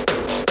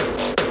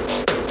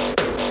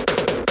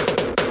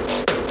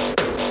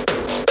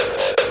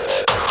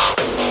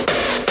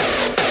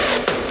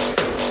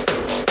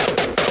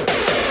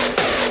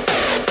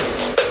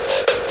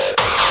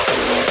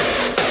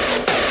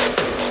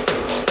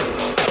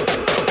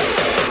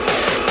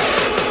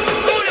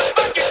 Who the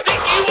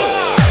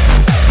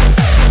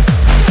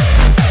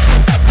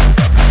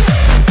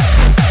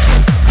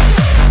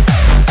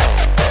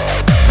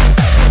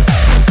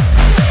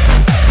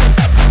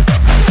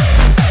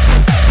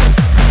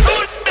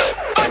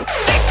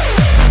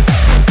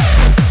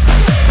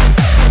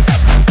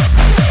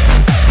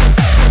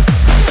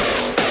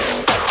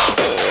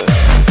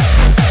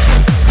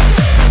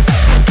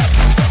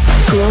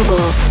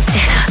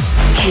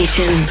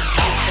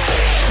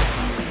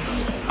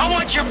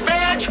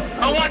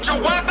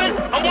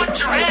I want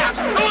your ass.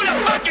 Who the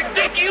fuck you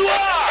think you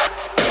are?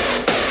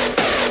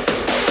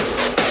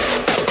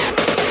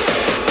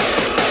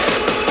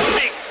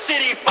 Big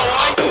city boy.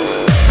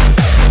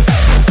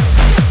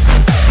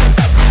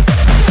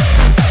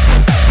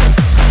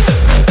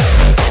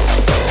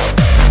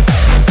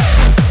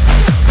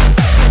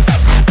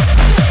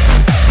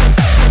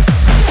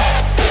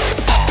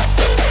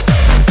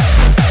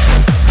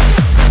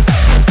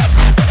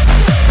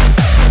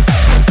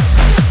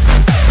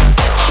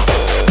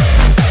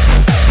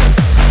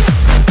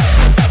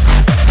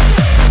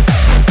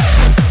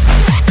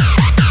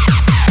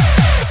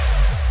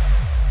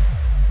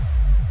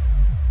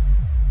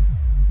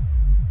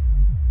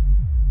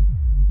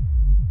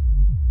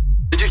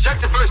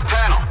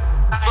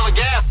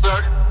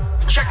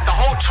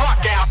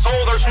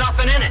 There's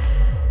nothing in it.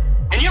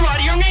 And you're out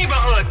of your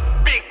neighborhood,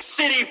 big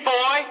city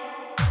boy.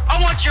 I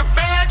want your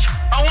badge,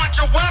 I want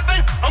your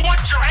weapon, I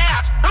want your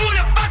ass. Who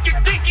the fuck you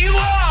think you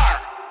are?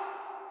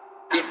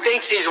 He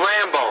thinks he's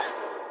Rambo.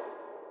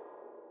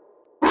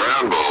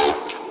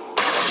 Rambo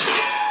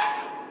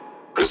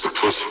is a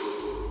pussy.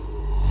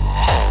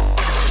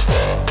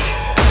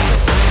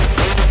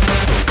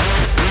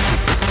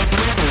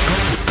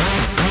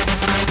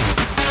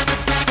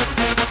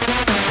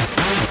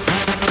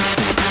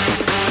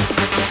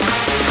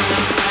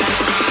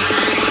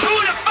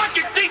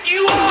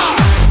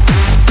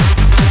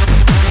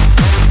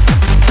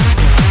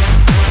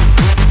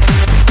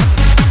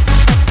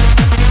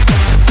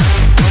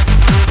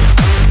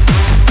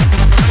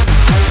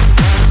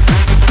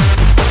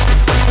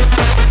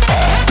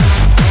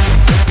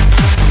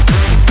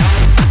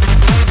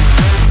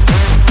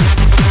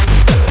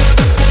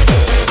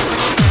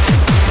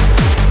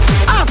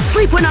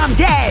 When I'm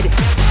dead. Big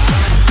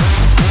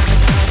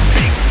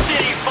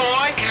city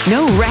boy.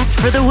 No Rest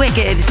for the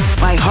Wicked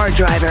by Hard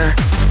Driver.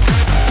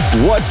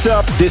 What's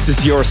up? This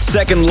is your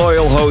second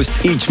loyal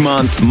host each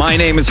month. My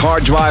name is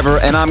Hard Driver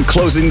and I'm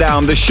closing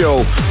down the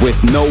show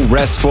with No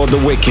Rest for the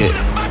Wicked.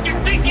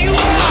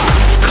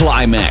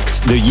 Climax,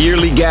 the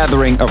yearly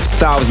gathering of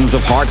thousands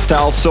of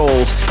hardstyle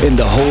souls in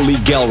the Holy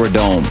Gelre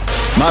Dome.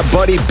 My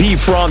buddy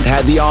B-Front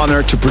had the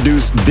honor to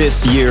produce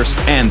this year's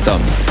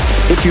anthem.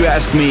 If you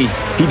ask me,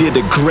 he did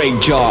a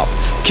great job.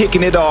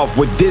 Kicking it off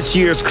with this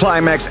year's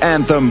Climax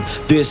anthem,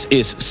 this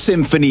is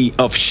Symphony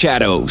of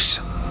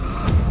Shadows.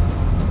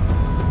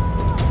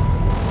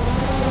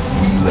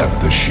 We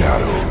let the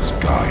shadows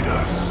guide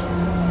us.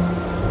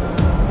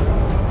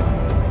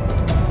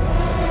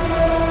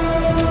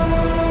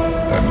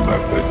 And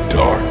let the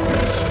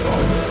darkness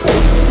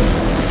unfold.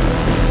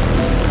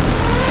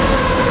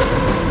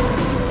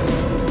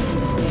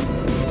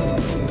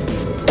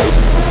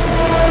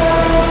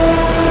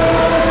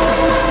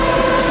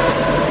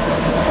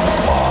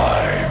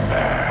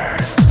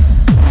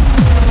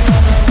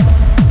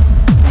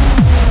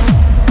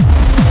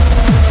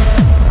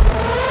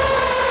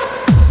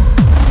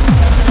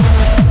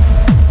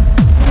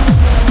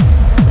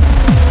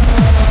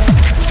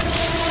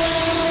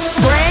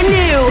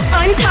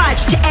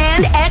 Untouched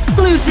and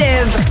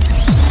exclusive.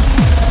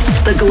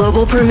 The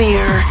global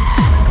premiere.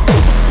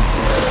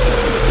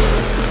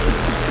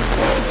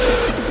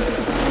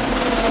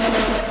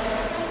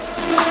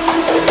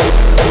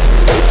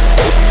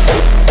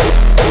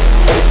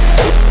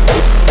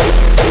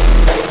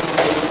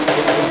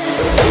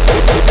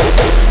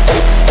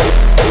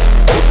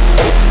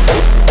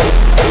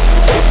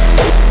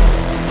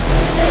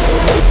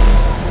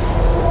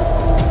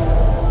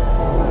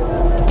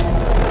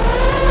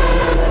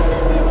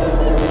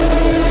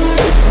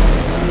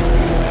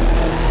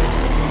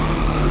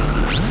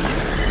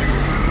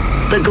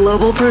 The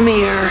global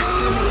premiere.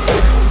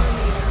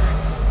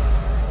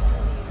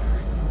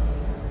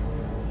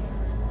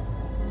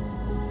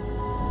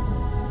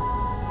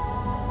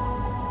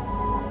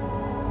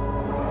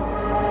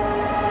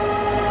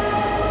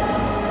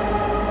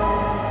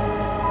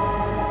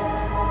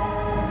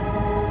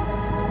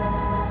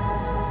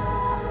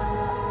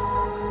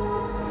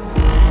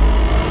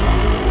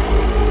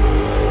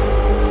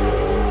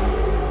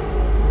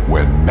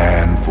 When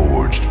man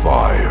forged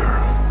fire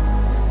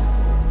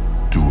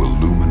to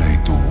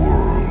illuminate the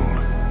world,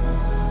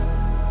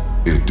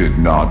 it did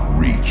not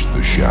reach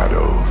the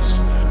shadows,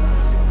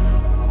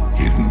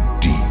 hidden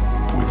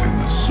deep within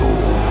the soul.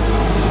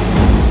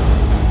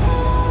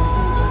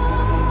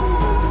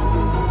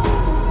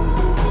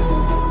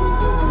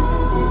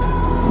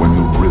 When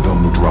the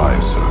rhythm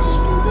drives us,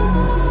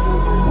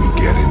 we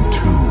get in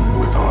tune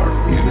with our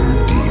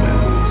inner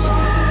demons.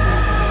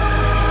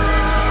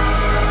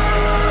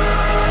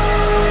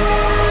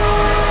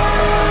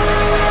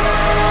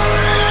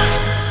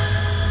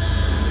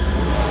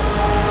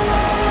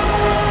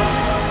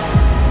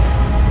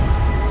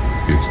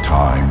 It's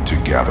time to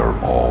gather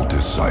all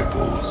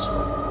disciples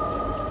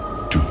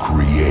to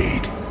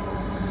create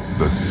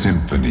the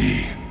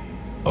Symphony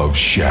of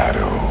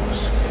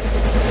Shadows.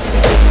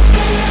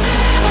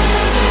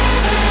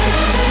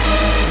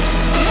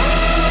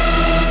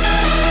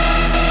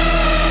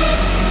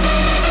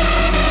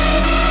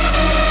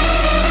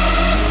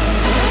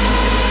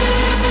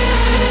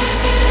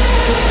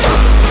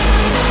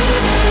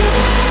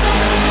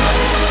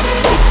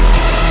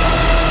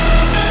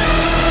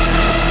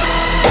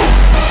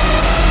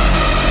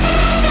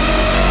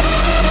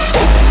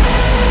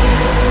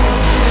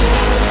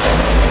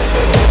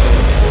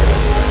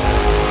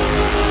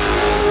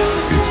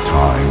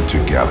 time to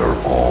gather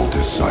all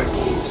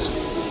disciples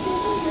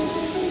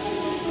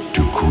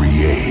to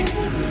create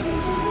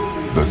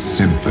the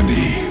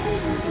Symphony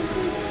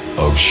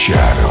of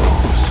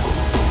Shadows.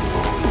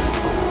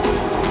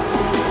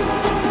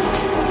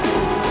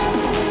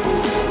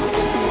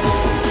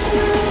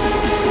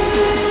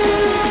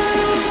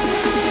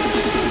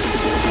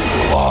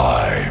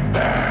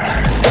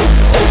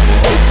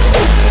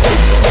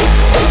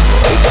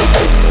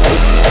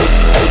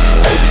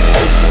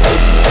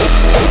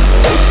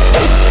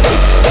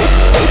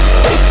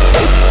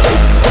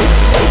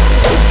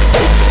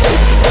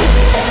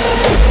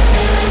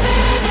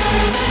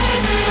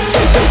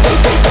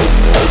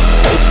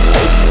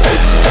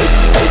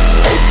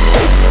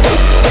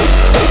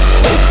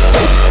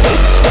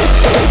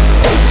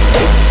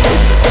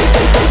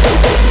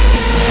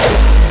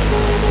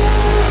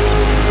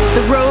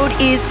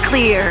 Is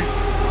clear.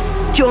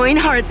 Join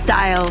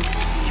Hardstyle.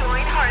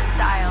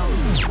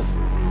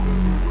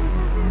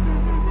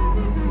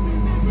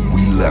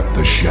 We let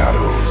the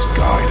shadows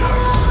guide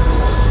us.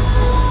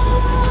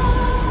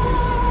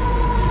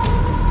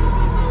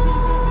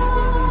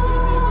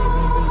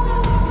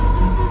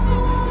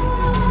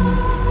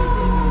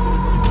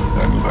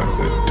 And let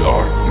the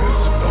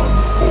darkness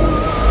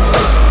unfold.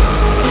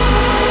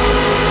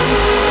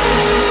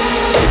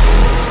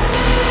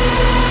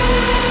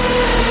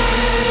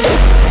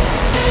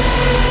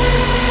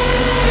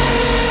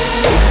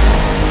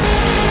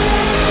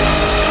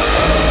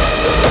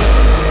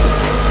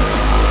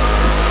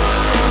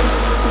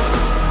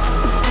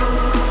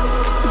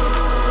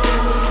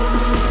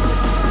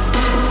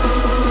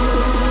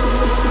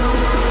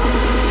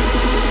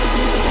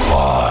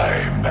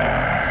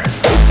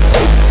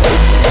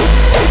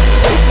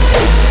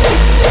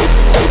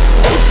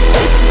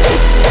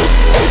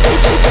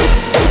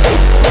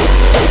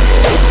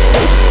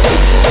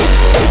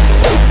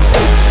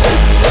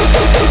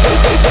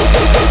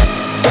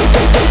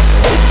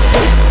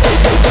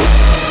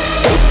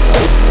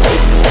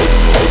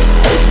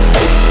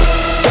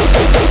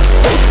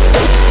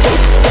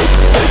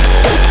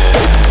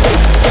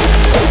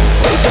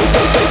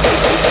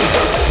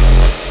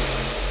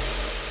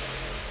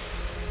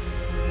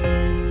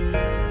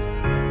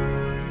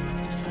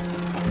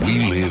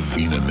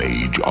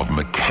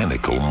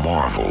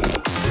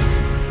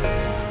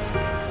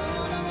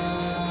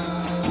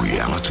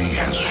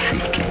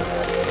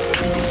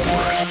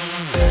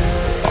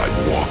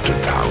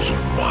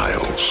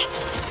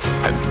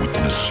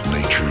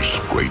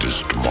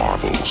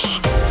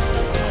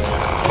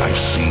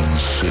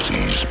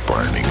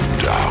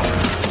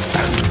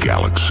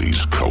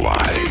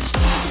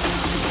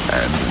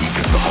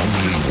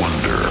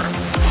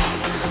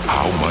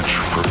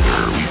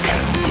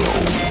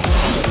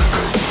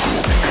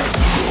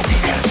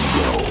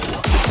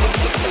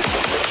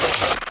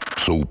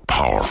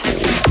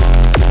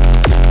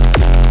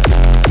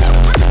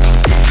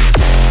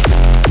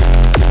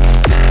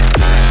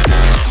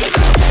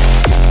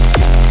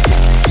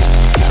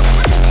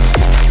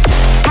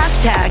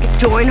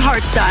 Join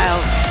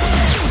Hardstyle.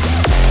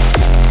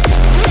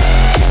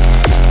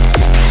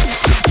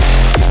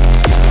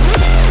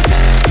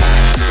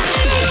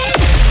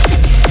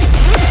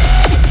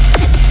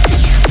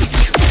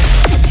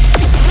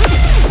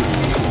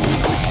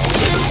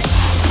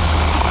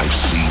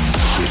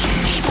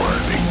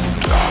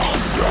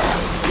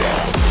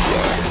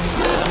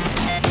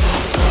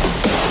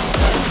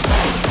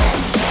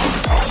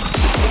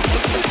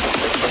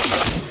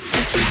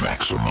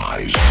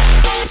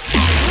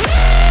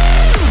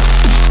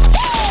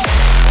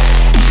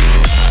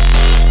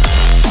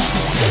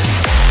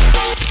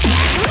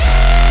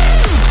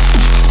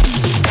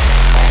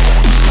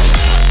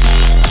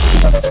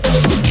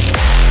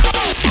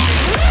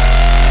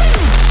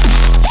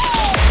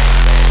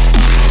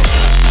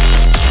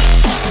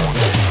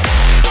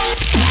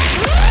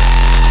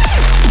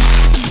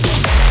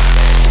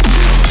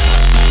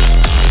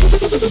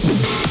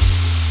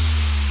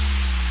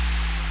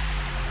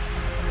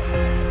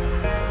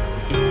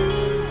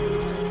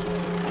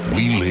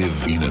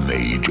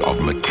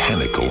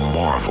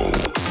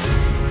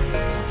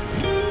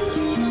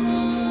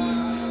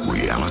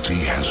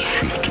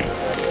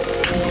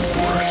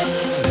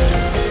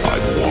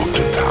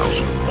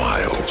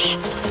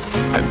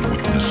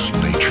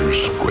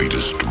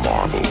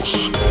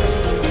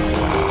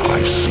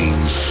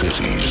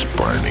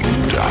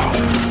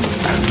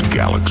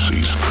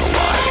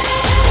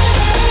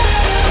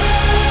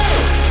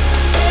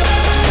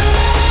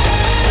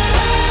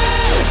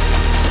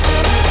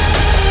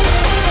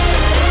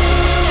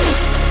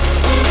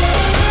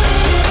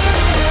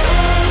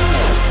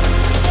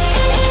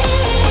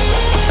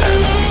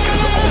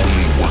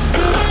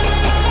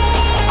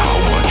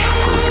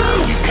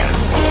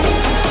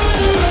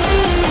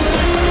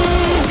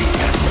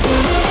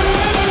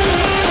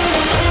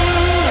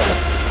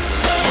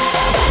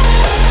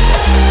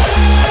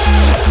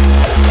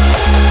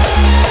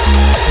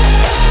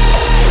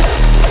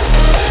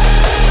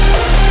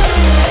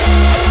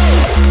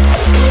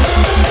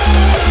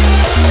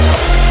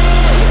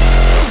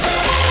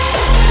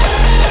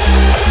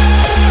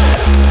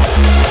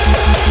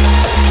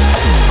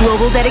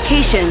 Global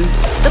Dedication,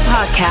 the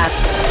podcast.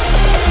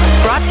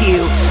 Brought to you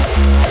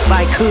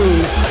by Koon.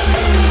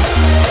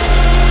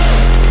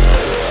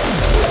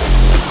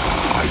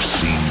 I've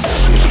seen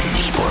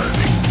cities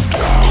burning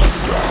down.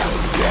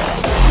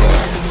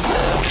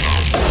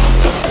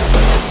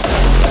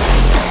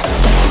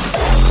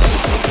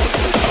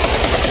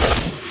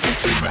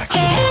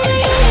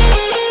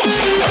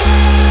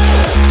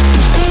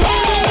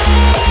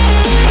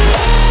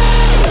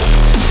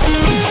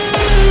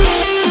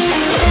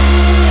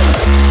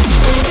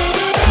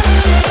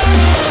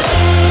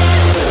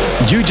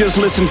 You just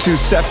listened to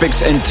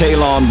Sefix and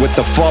Talon with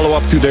the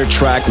follow-up to their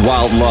track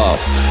Wild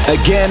Love.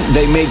 Again,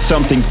 they made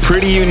something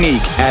pretty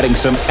unique, adding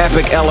some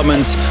epic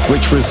elements,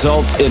 which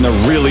results in a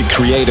really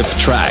creative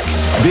track.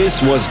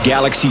 This was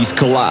Galaxies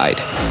Collide.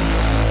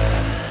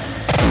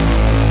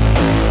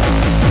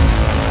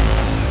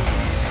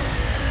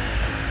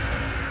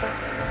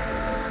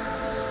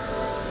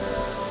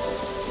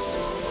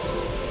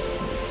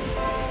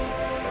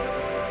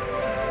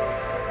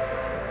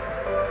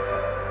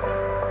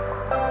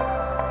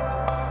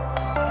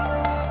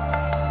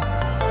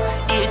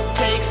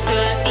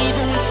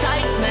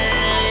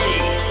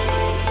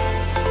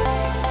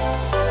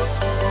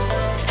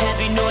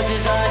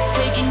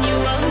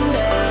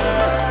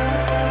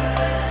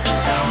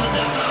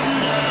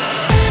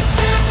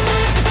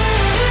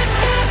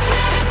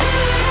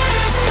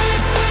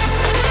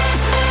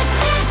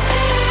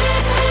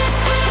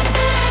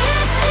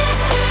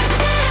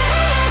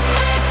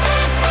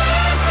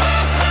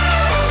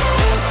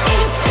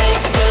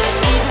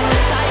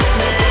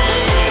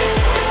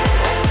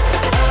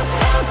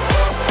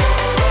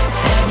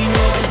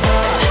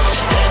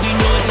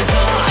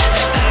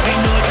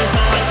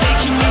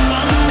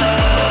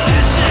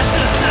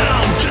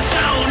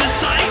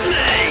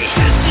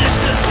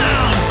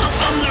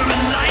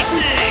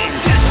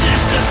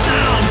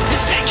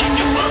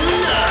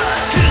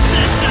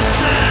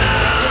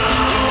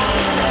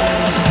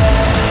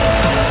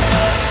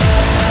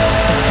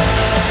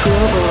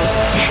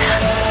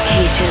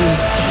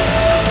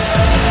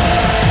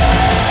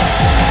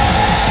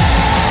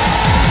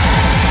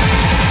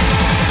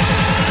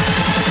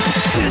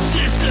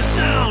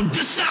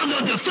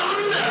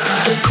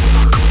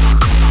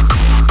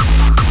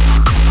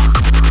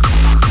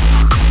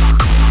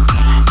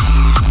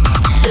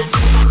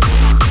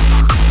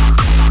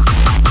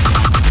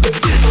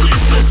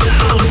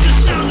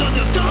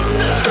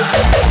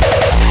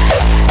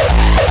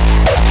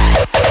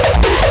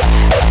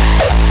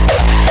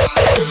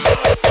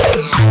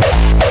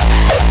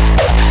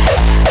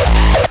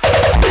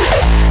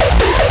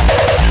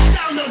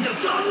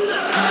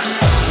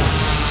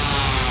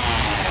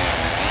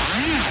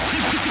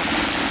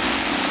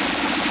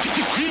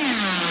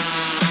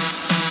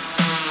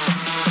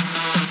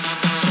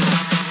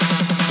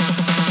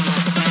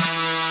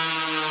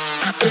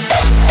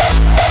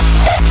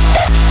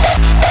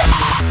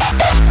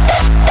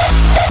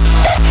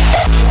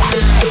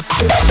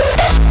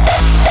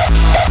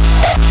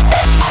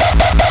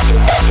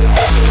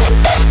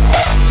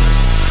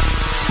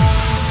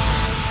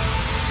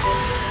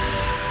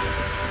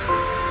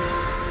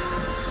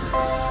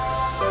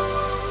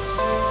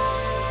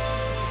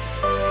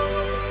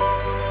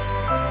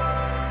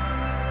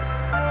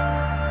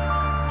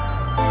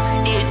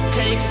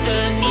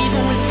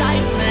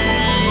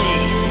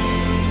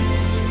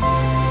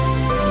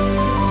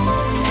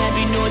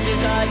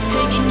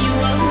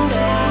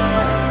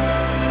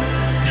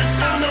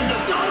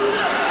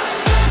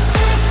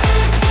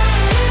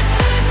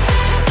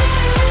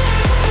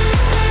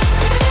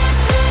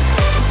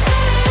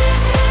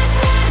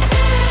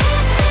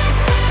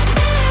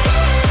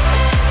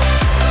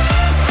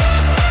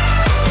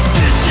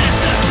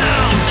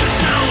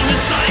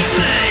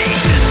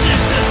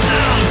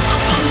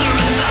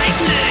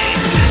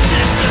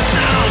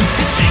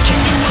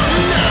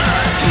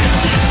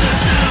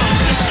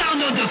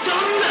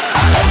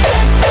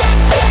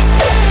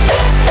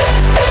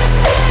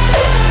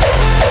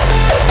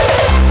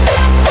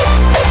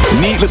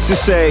 Needless to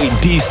say,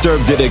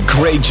 Disturbed did a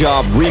great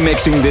job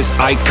remixing this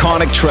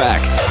iconic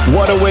track.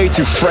 What a way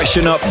to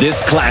freshen up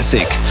this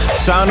classic.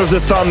 Sound of the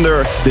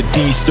Thunder, the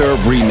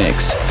Disturbed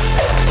remix.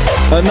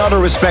 Another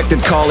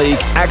respected colleague,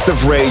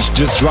 Active Rage,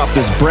 just dropped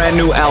his brand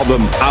new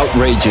album,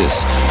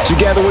 Outrageous.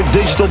 Together with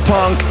Digital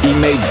Punk, he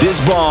made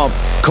this bomb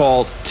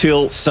called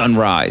Till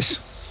Sunrise.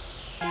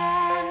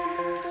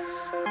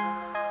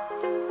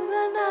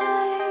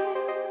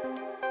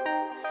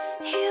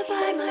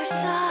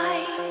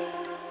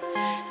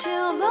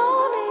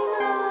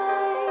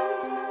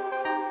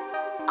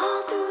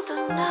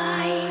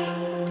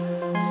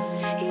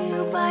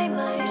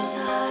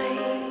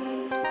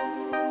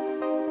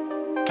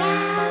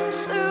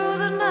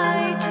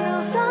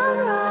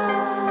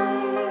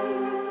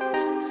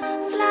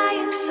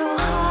 So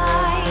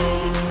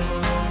high,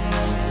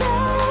 so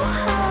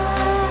high.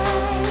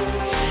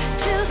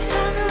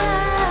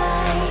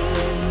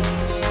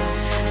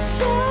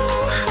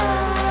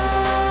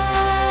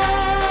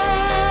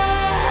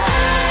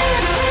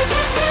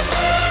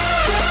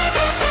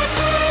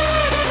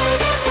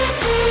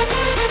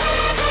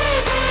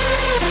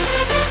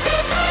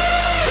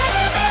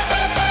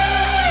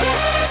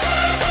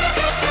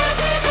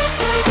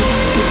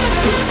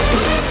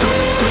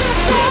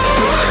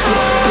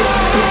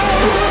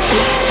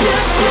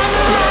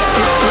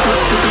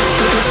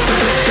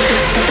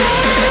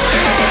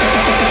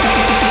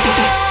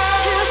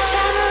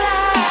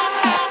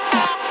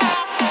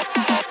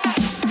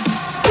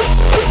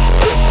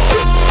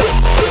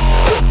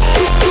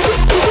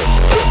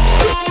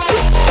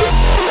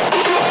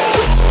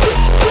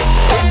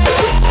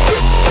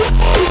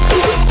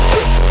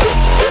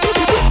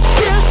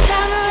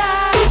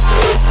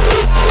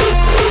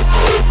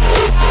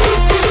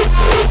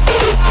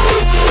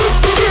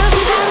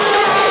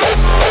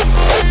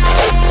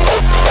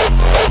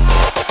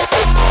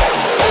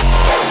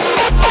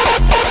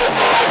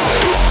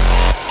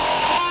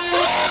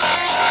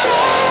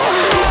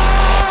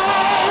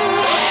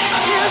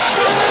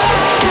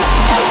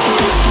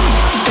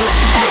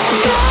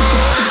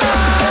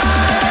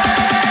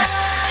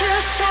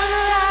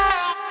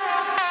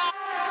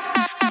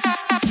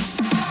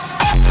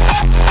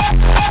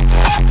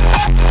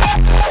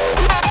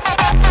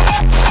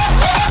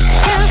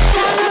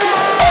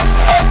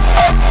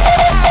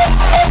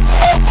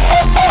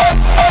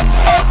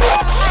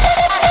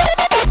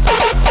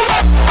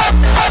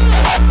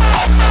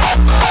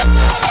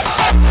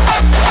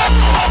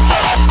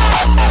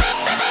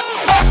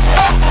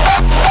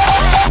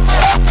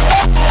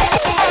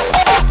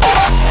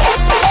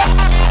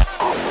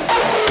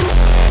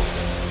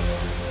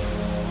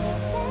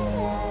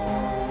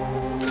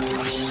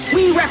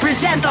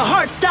 represent the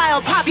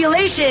hardstyle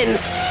population.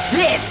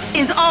 This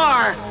is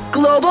our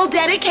global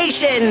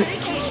dedication.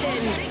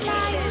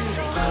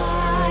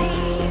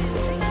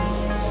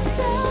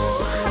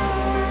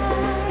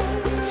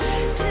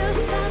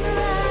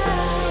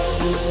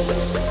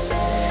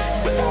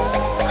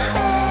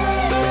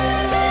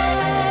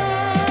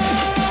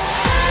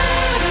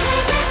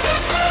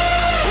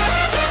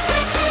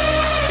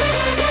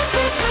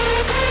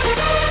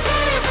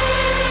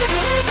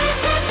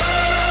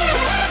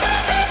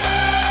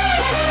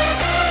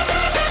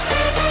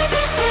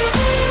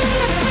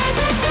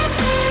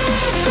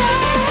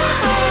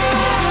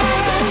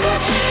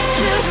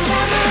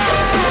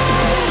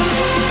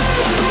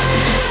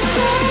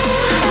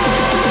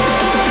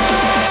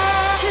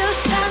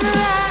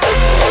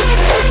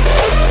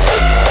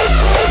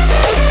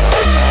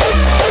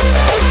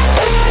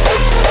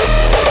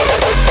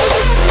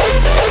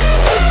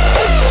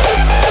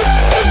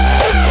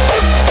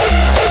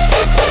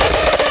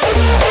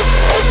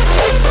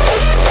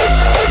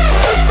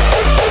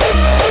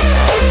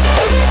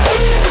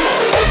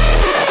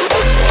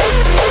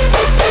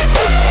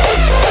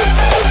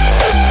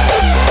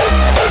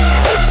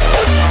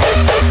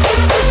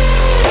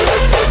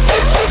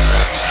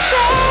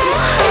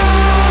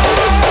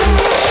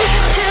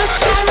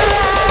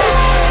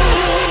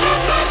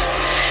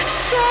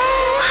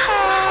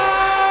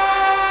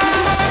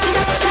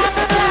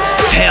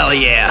 Hell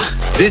yeah!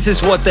 This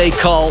is what they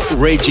call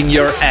raging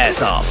your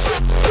ass off.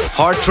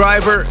 Hard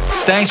Driver,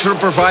 thanks for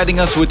providing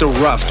us with the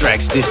rough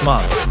tracks this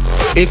month.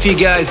 If you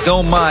guys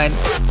don't mind,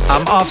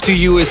 I'm off to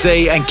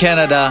USA and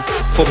Canada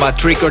for my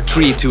Trick or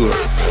Treat tour.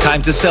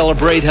 Time to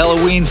celebrate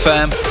Halloween,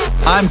 fam.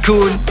 I'm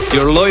Koen,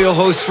 your loyal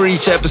host for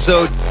each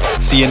episode.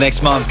 See you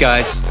next month,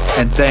 guys,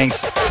 and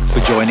thanks for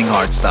joining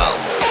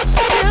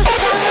Hardstyle.